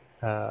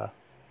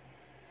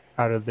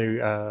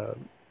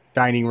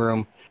dining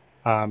room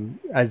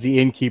as the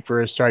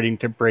innkeeper is starting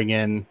to bring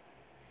in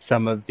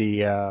some of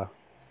the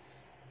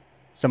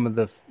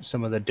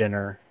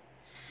dinner.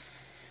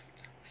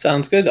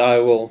 Sounds good. I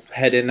will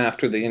head in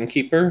after the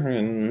innkeeper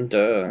and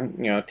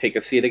take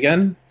a seat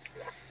again.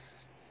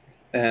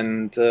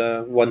 And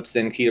once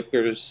the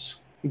innkeeper's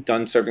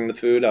done serving the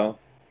food, I'll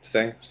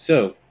say,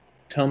 "So,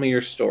 tell me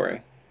your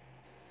story."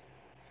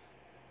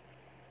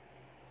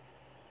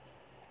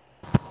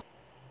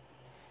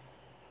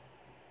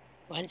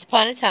 Once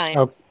upon a time.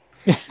 Oh.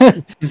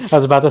 I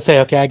was about to say,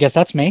 okay, I guess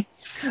that's me.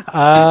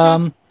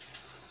 You're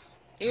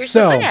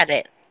so good at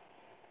it.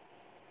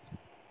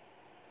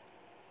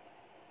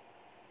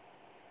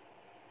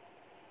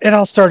 It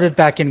all started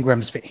back in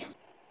Grimsby. ...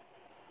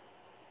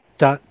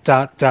 Fade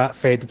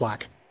to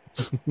black.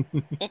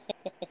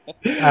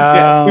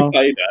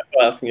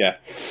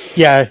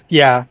 Yeah.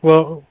 Yeah.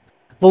 Well,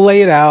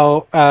 laid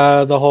out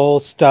the whole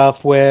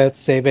stuff with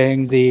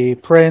saving the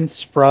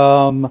prince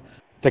from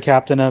the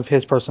captain of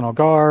his personal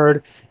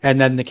guard, and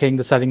then the king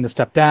deciding to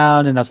step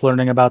down, and us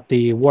learning about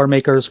the war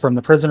makers from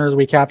the prisoners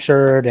we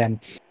captured, and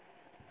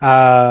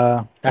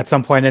at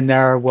some point in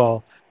there,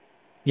 we'll,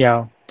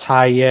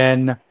 tie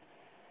in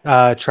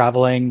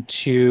traveling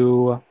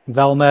to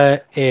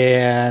Velma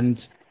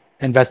and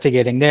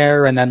investigating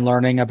there, and then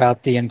learning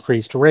about the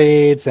increased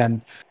raids,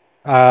 and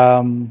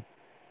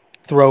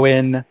throw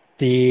in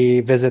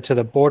the visit to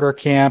the border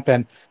camp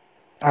and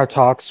our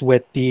talks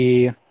with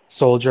the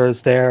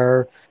soldiers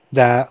there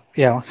that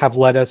have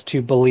led us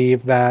to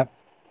believe that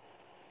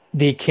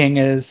the king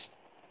is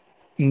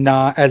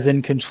not as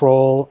in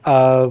control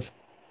of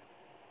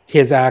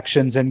his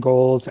actions and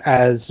goals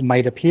as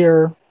might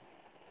appear.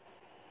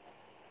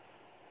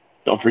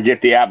 Don't forget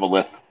the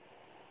aboleth.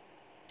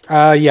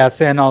 Yes,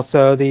 and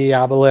also the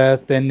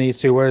aboleth in the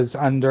sewers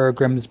under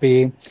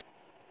Grimsby.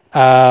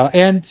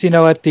 And,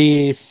 at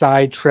the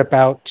side trip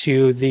out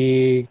to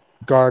the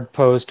guard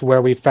post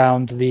where we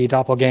found the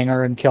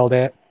doppelganger and killed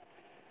it.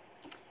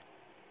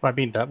 I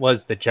mean, that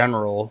was the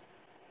general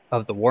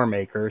of the War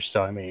Makers,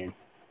 so,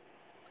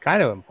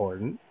 kind of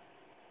important.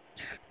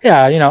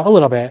 Yeah, a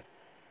little bit.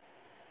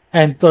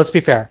 And let's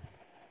be fair.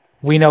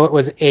 We know it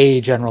was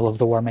a general of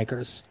the War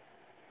Makers.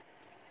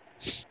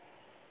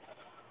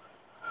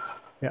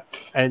 Yeah,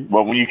 and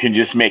when you can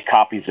just make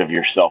copies of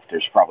yourself,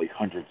 there's probably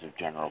hundreds of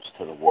generals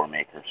to the War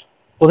Makers.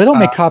 Well, they don't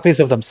make copies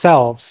of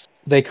themselves.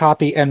 They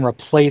copy and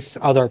replace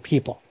other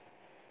people.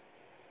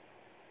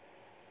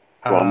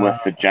 Well,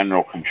 unless the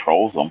general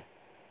controls them.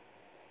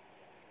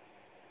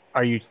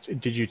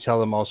 Did you tell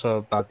them also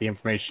about the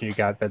information you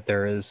got that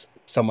there is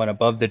someone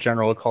above the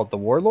general called the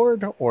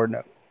Warlord, or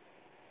no?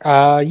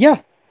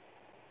 Yeah.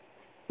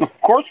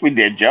 Of course we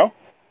did, Joe.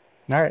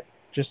 All right,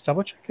 just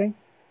double checking,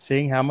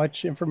 seeing how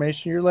much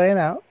information you're laying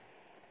out.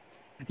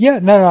 Yeah,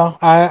 no.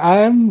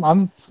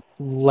 I'm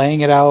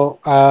laying it out.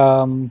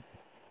 I'm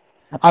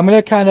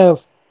gonna kind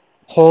of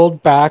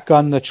hold back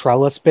on the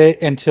trellis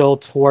bit until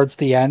towards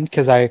the end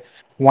because I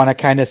want to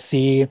kind of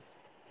see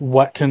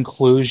what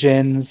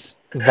conclusions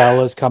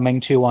Vel is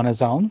coming to on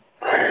his own.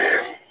 All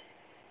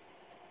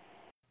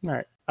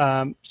right.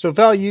 So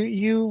Vel,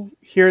 you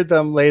hear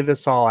them lay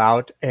this all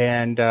out,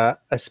 and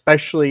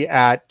especially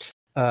at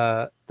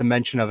the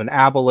mention of an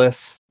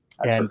aboleth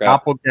and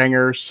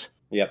doppelgangers.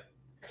 Yep.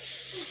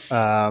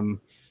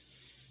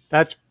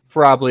 That's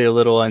probably a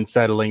little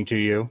unsettling to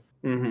you.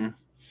 Mm-hmm.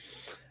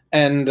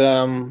 And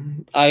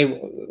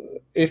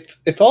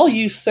if all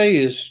you say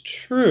is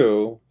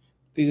true,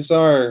 these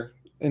are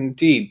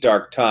indeed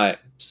dark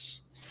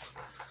times.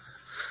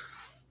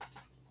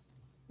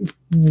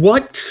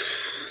 What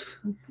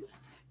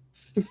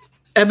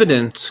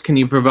evidence can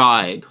you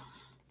provide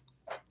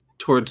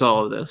towards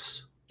all of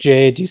this?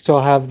 Jay, do you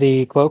still have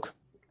the cloak?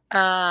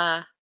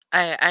 I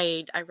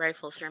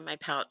rifle through my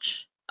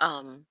pouch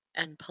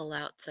and pull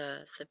out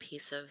the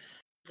piece of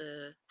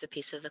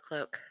the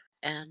cloak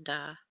and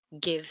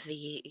give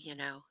the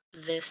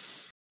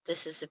this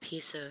is a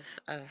piece of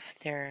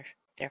their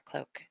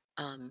cloak.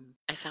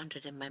 I found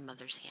it in my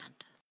mother's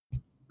hand.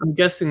 I'm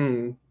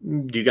guessing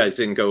you guys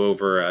didn't go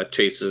over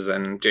Chase's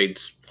and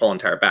Jade's whole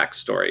entire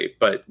backstory,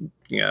 but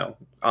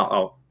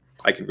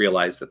I can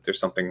realize that there's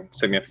something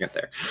significant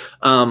there.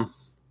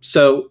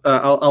 So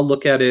I'll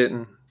look at it,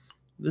 and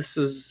this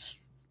is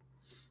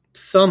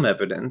some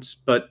evidence,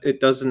 but it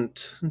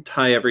doesn't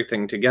tie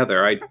everything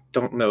together. I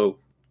don't know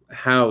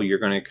how you're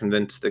going to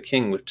convince the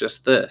king with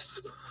just this.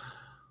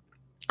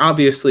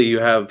 Obviously, you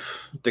have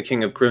the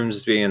King of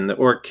Grimsby and the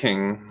Orc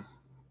King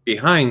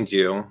behind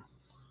you,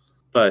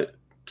 but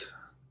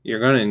you're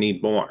going to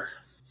need more.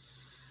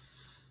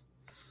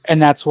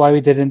 And that's why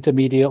we didn't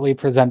immediately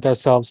present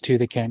ourselves to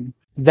the king.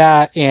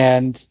 That,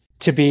 and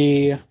to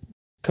be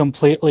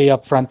completely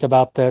upfront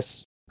about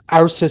this,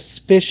 our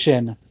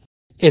suspicion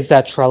is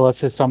that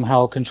Trellis is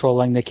somehow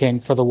controlling the king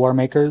for the War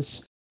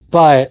Makers,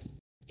 but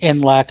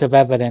in lack of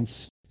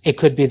evidence, it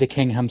could be the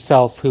king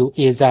himself who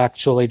is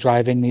actually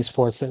driving these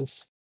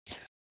forces.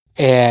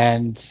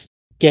 And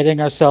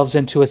getting ourselves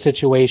into a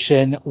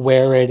situation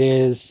where it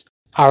is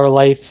our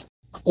life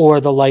or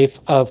the life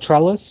of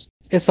Trellis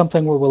is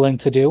something we're willing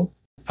to do.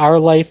 Our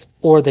life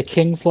or the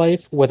king's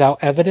life without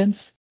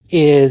evidence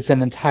is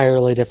an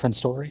entirely different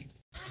story.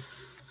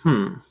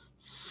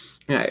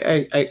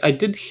 Yeah, I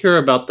did hear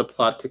about the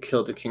plot to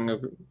kill the king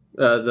of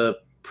the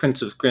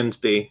Prince of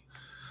Grimsby.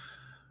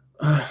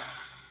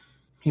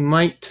 He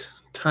might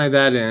tie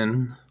that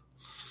in,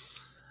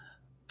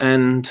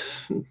 and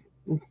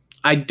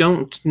I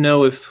don't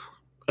know if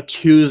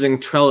accusing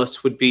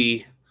Trellis would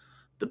be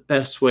the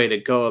best way to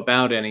go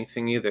about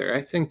anything either.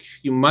 I think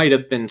you might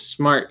have been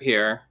smart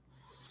here,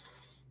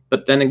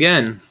 but then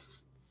again,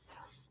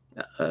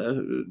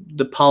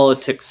 the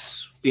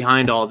politics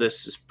behind all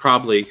this is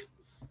probably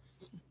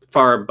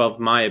far above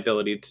my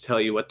ability to tell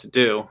you what to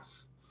do.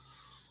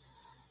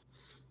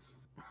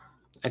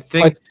 I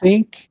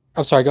think.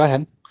 I'm sorry, go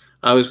ahead.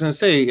 I was going to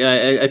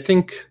say, I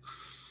think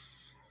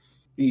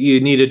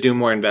you need to do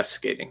more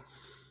investigating.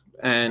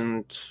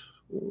 And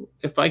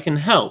if I can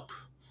help,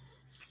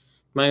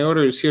 my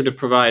order is here to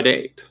provide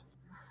aid.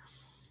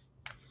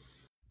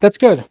 That's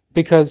good,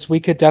 because we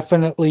could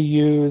definitely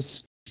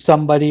use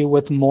somebody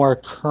with more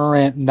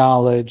current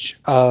knowledge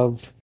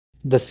of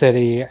the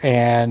city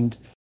and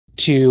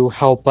to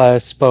help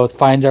us both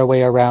find our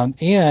way around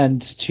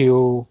and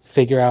to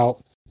figure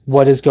out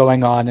what is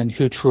going on and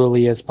who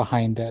truly is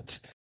behind it.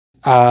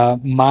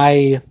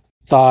 My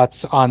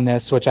thoughts on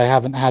this, which I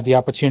haven't had the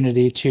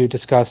opportunity to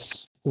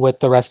discuss with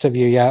the rest of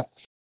you yet,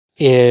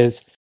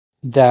 is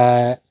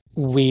that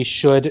we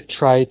should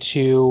try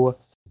to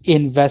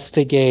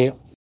investigate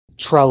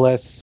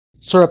Trellis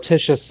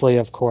surreptitiously,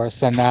 of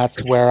course, and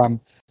that's where I'm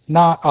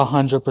not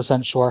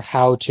 100% sure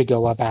how to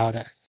go about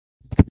it.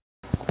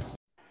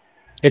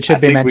 It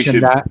should be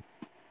mentioned that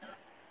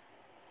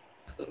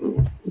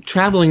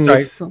traveling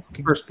with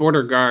First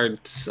Border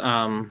Guards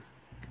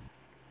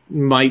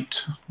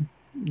might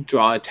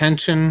draw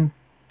attention,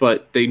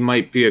 but they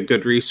might be a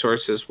good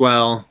resource as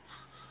well.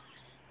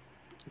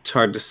 It's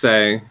hard to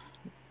say.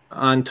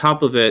 On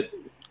top of it,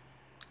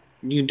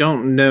 you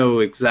don't know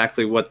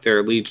exactly what their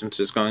allegiance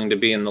is going to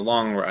be in the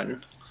long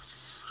run.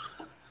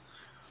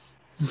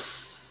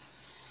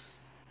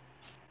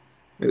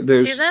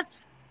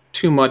 There's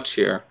too much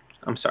here.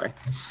 I'm sorry.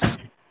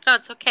 Oh,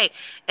 it's okay.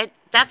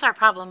 That's our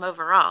problem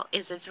overall,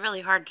 is it's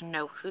really hard to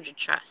know who to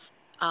trust.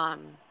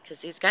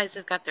 Because these guys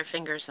have got their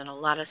fingers in a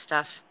lot of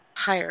stuff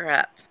higher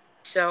up.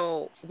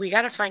 So we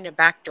got to find a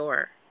back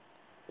door,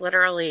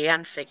 literally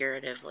and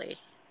figuratively.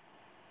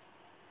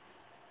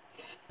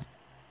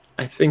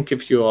 I think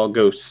if you all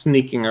go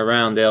sneaking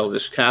around the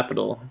Elvish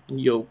capital,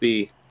 you'll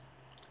be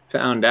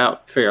found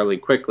out fairly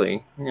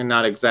quickly. You're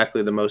not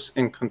exactly the most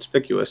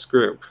inconspicuous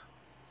group.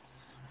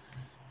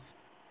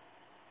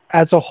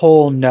 As a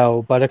whole,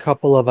 no, but a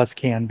couple of us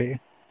can be.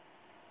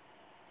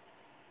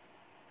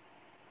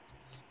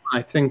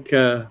 I think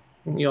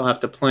you'll have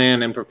to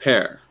plan and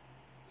prepare.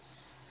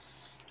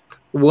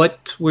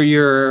 What were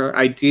your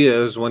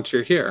ideas once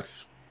you're here?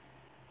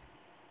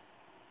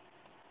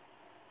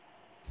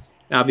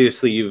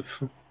 Obviously,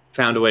 you've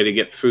found a way to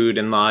get food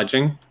and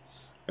lodging.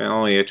 It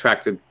only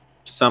attracted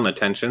some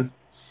attention.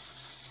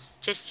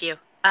 Just you.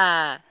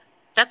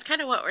 That's kind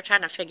of what we're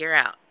trying to figure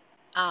out.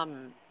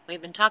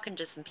 We've been talking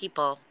to some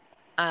people.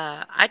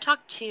 I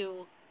talked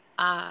to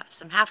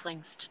some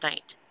halflings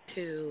tonight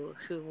who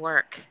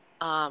work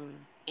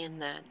in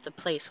the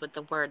place with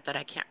the word that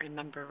I can't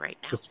remember right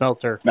now. The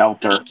smelter.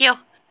 Thank you.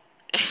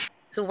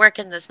 Who work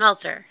in the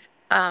smelter.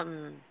 I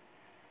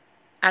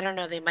don't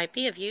know, they might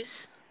be of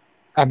use.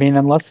 I mean,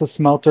 unless the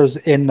smelter's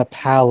in the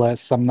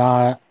palace, I'm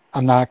not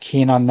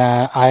keen on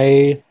that.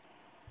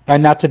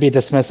 I'm not to be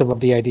dismissive of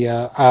the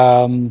idea.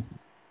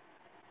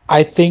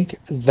 I think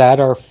that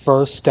our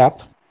first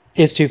step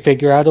is to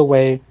figure out a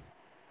way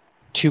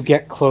to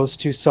get close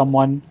to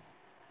someone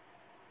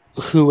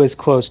who is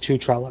close to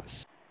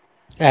Trellis.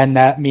 And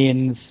that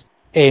means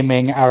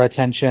aiming our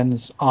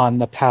attentions on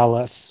the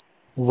palace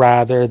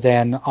rather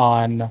than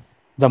on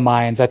the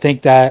mines. I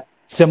think that,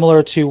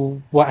 similar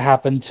to what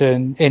happened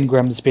in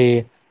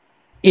Grimsby,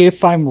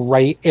 if I'm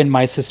right in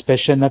my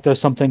suspicion that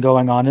there's something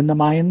going on in the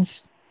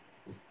mines,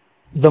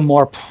 the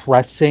more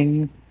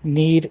pressing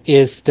need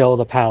is still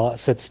the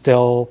palace. It's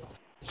still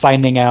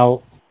finding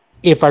out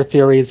if our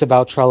theories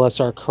about Trellis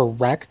are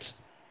correct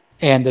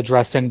and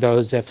addressing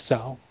those if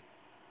so.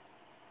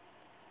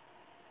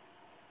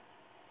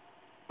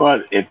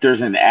 But if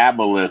there's an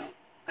aboleth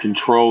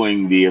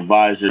controlling the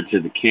advisor to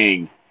the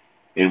king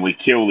and we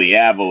kill the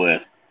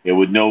aboleth, it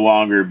would no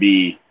longer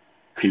be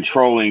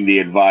controlling the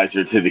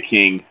advisor to the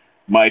king.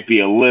 Might be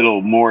a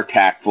little more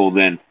tactful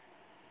than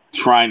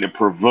trying to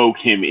provoke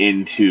him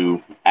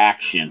into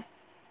action.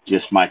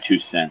 Just my 2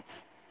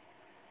 cents.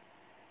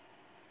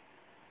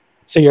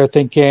 So you're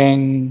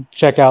thinking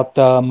check out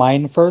the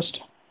mine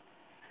first?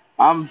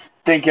 I'm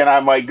thinking I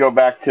might go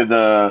back to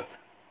the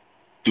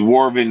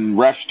dwarven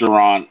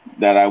restaurant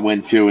that I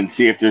went to and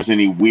see if there's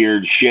any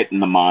weird shit in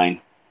the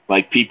mine.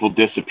 Like people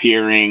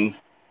disappearing,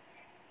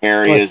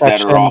 areas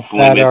that are off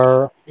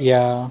limits.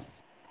 Yeah.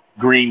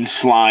 Green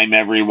slime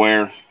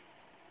everywhere.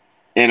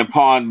 And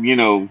upon,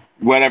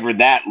 whatever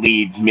that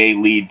leads may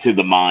lead to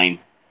the mine,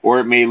 or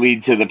it may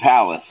lead to the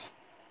palace.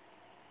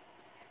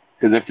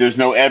 Because if there's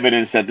no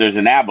evidence that there's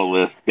an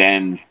aboleth,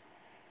 then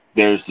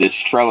there's this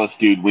Trellis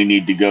dude. We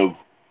need to go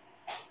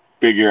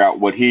figure out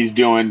what he's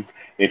doing,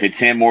 if it's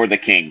him or the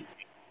king.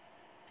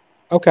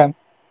 Okay.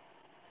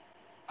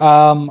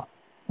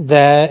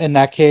 Then in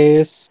that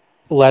case,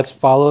 let's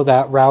follow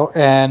that route.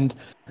 And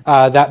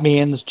that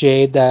means,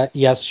 Jade, that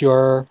yes,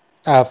 your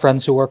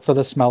friends who work for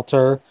the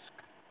smelter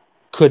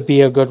could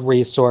be a good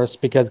resource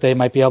because they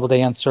might be able to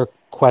answer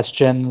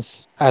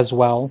questions as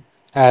well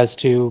as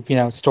to,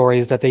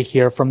 stories that they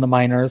hear from the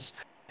miners.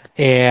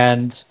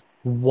 And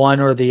one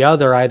or the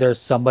other, either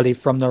somebody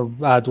from the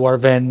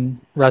dwarven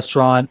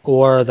restaurant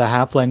or the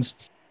halflings,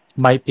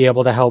 might be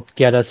able to help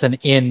get us an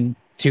in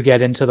to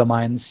get into the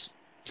mines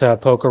to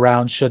poke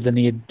around should the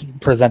need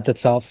present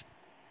itself.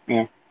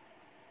 Yeah.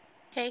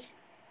 Okay.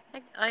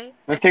 I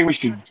think we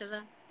should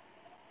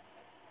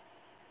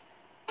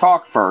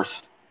talk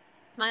first.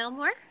 Smile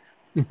more?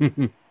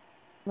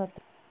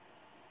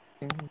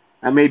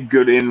 I made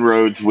good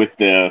inroads with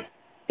the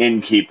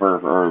innkeeper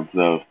or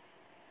the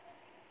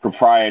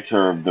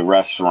proprietor of the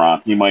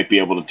restaurant. He might be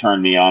able to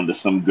turn me on to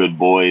some good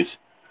boys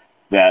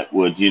that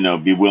would,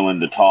 be willing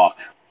to talk.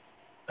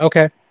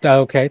 Okay,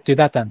 do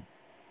that then.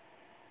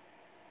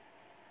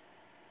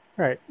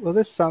 All right. Well,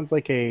 this sounds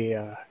like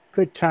a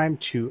good time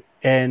to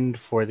end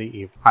for the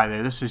evening. Hi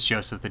there, this is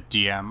Joseph, the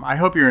DM. I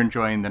hope you're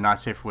enjoying the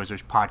Not Safe for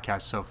Wizards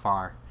podcast so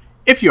far.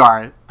 If you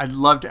are, I'd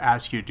love to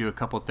ask you to do a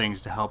couple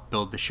things to help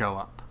build the show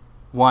up.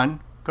 1,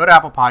 go to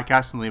Apple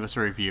Podcasts and leave us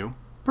a review.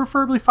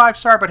 Preferably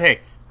 5-star, but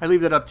hey, I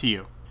leave that up to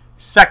you.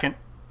 2,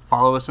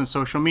 follow us on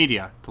social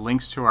media. The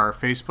links to our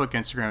Facebook,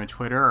 Instagram, and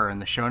Twitter are in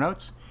the show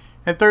notes.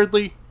 And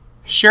 3,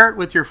 share it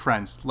with your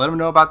friends. Let them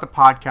know about the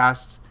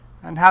podcast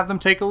and have them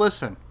take a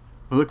listen.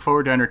 We look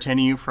forward to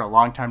entertaining you for a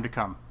long time to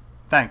come.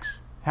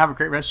 Thanks. Have a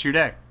great rest of your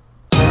day.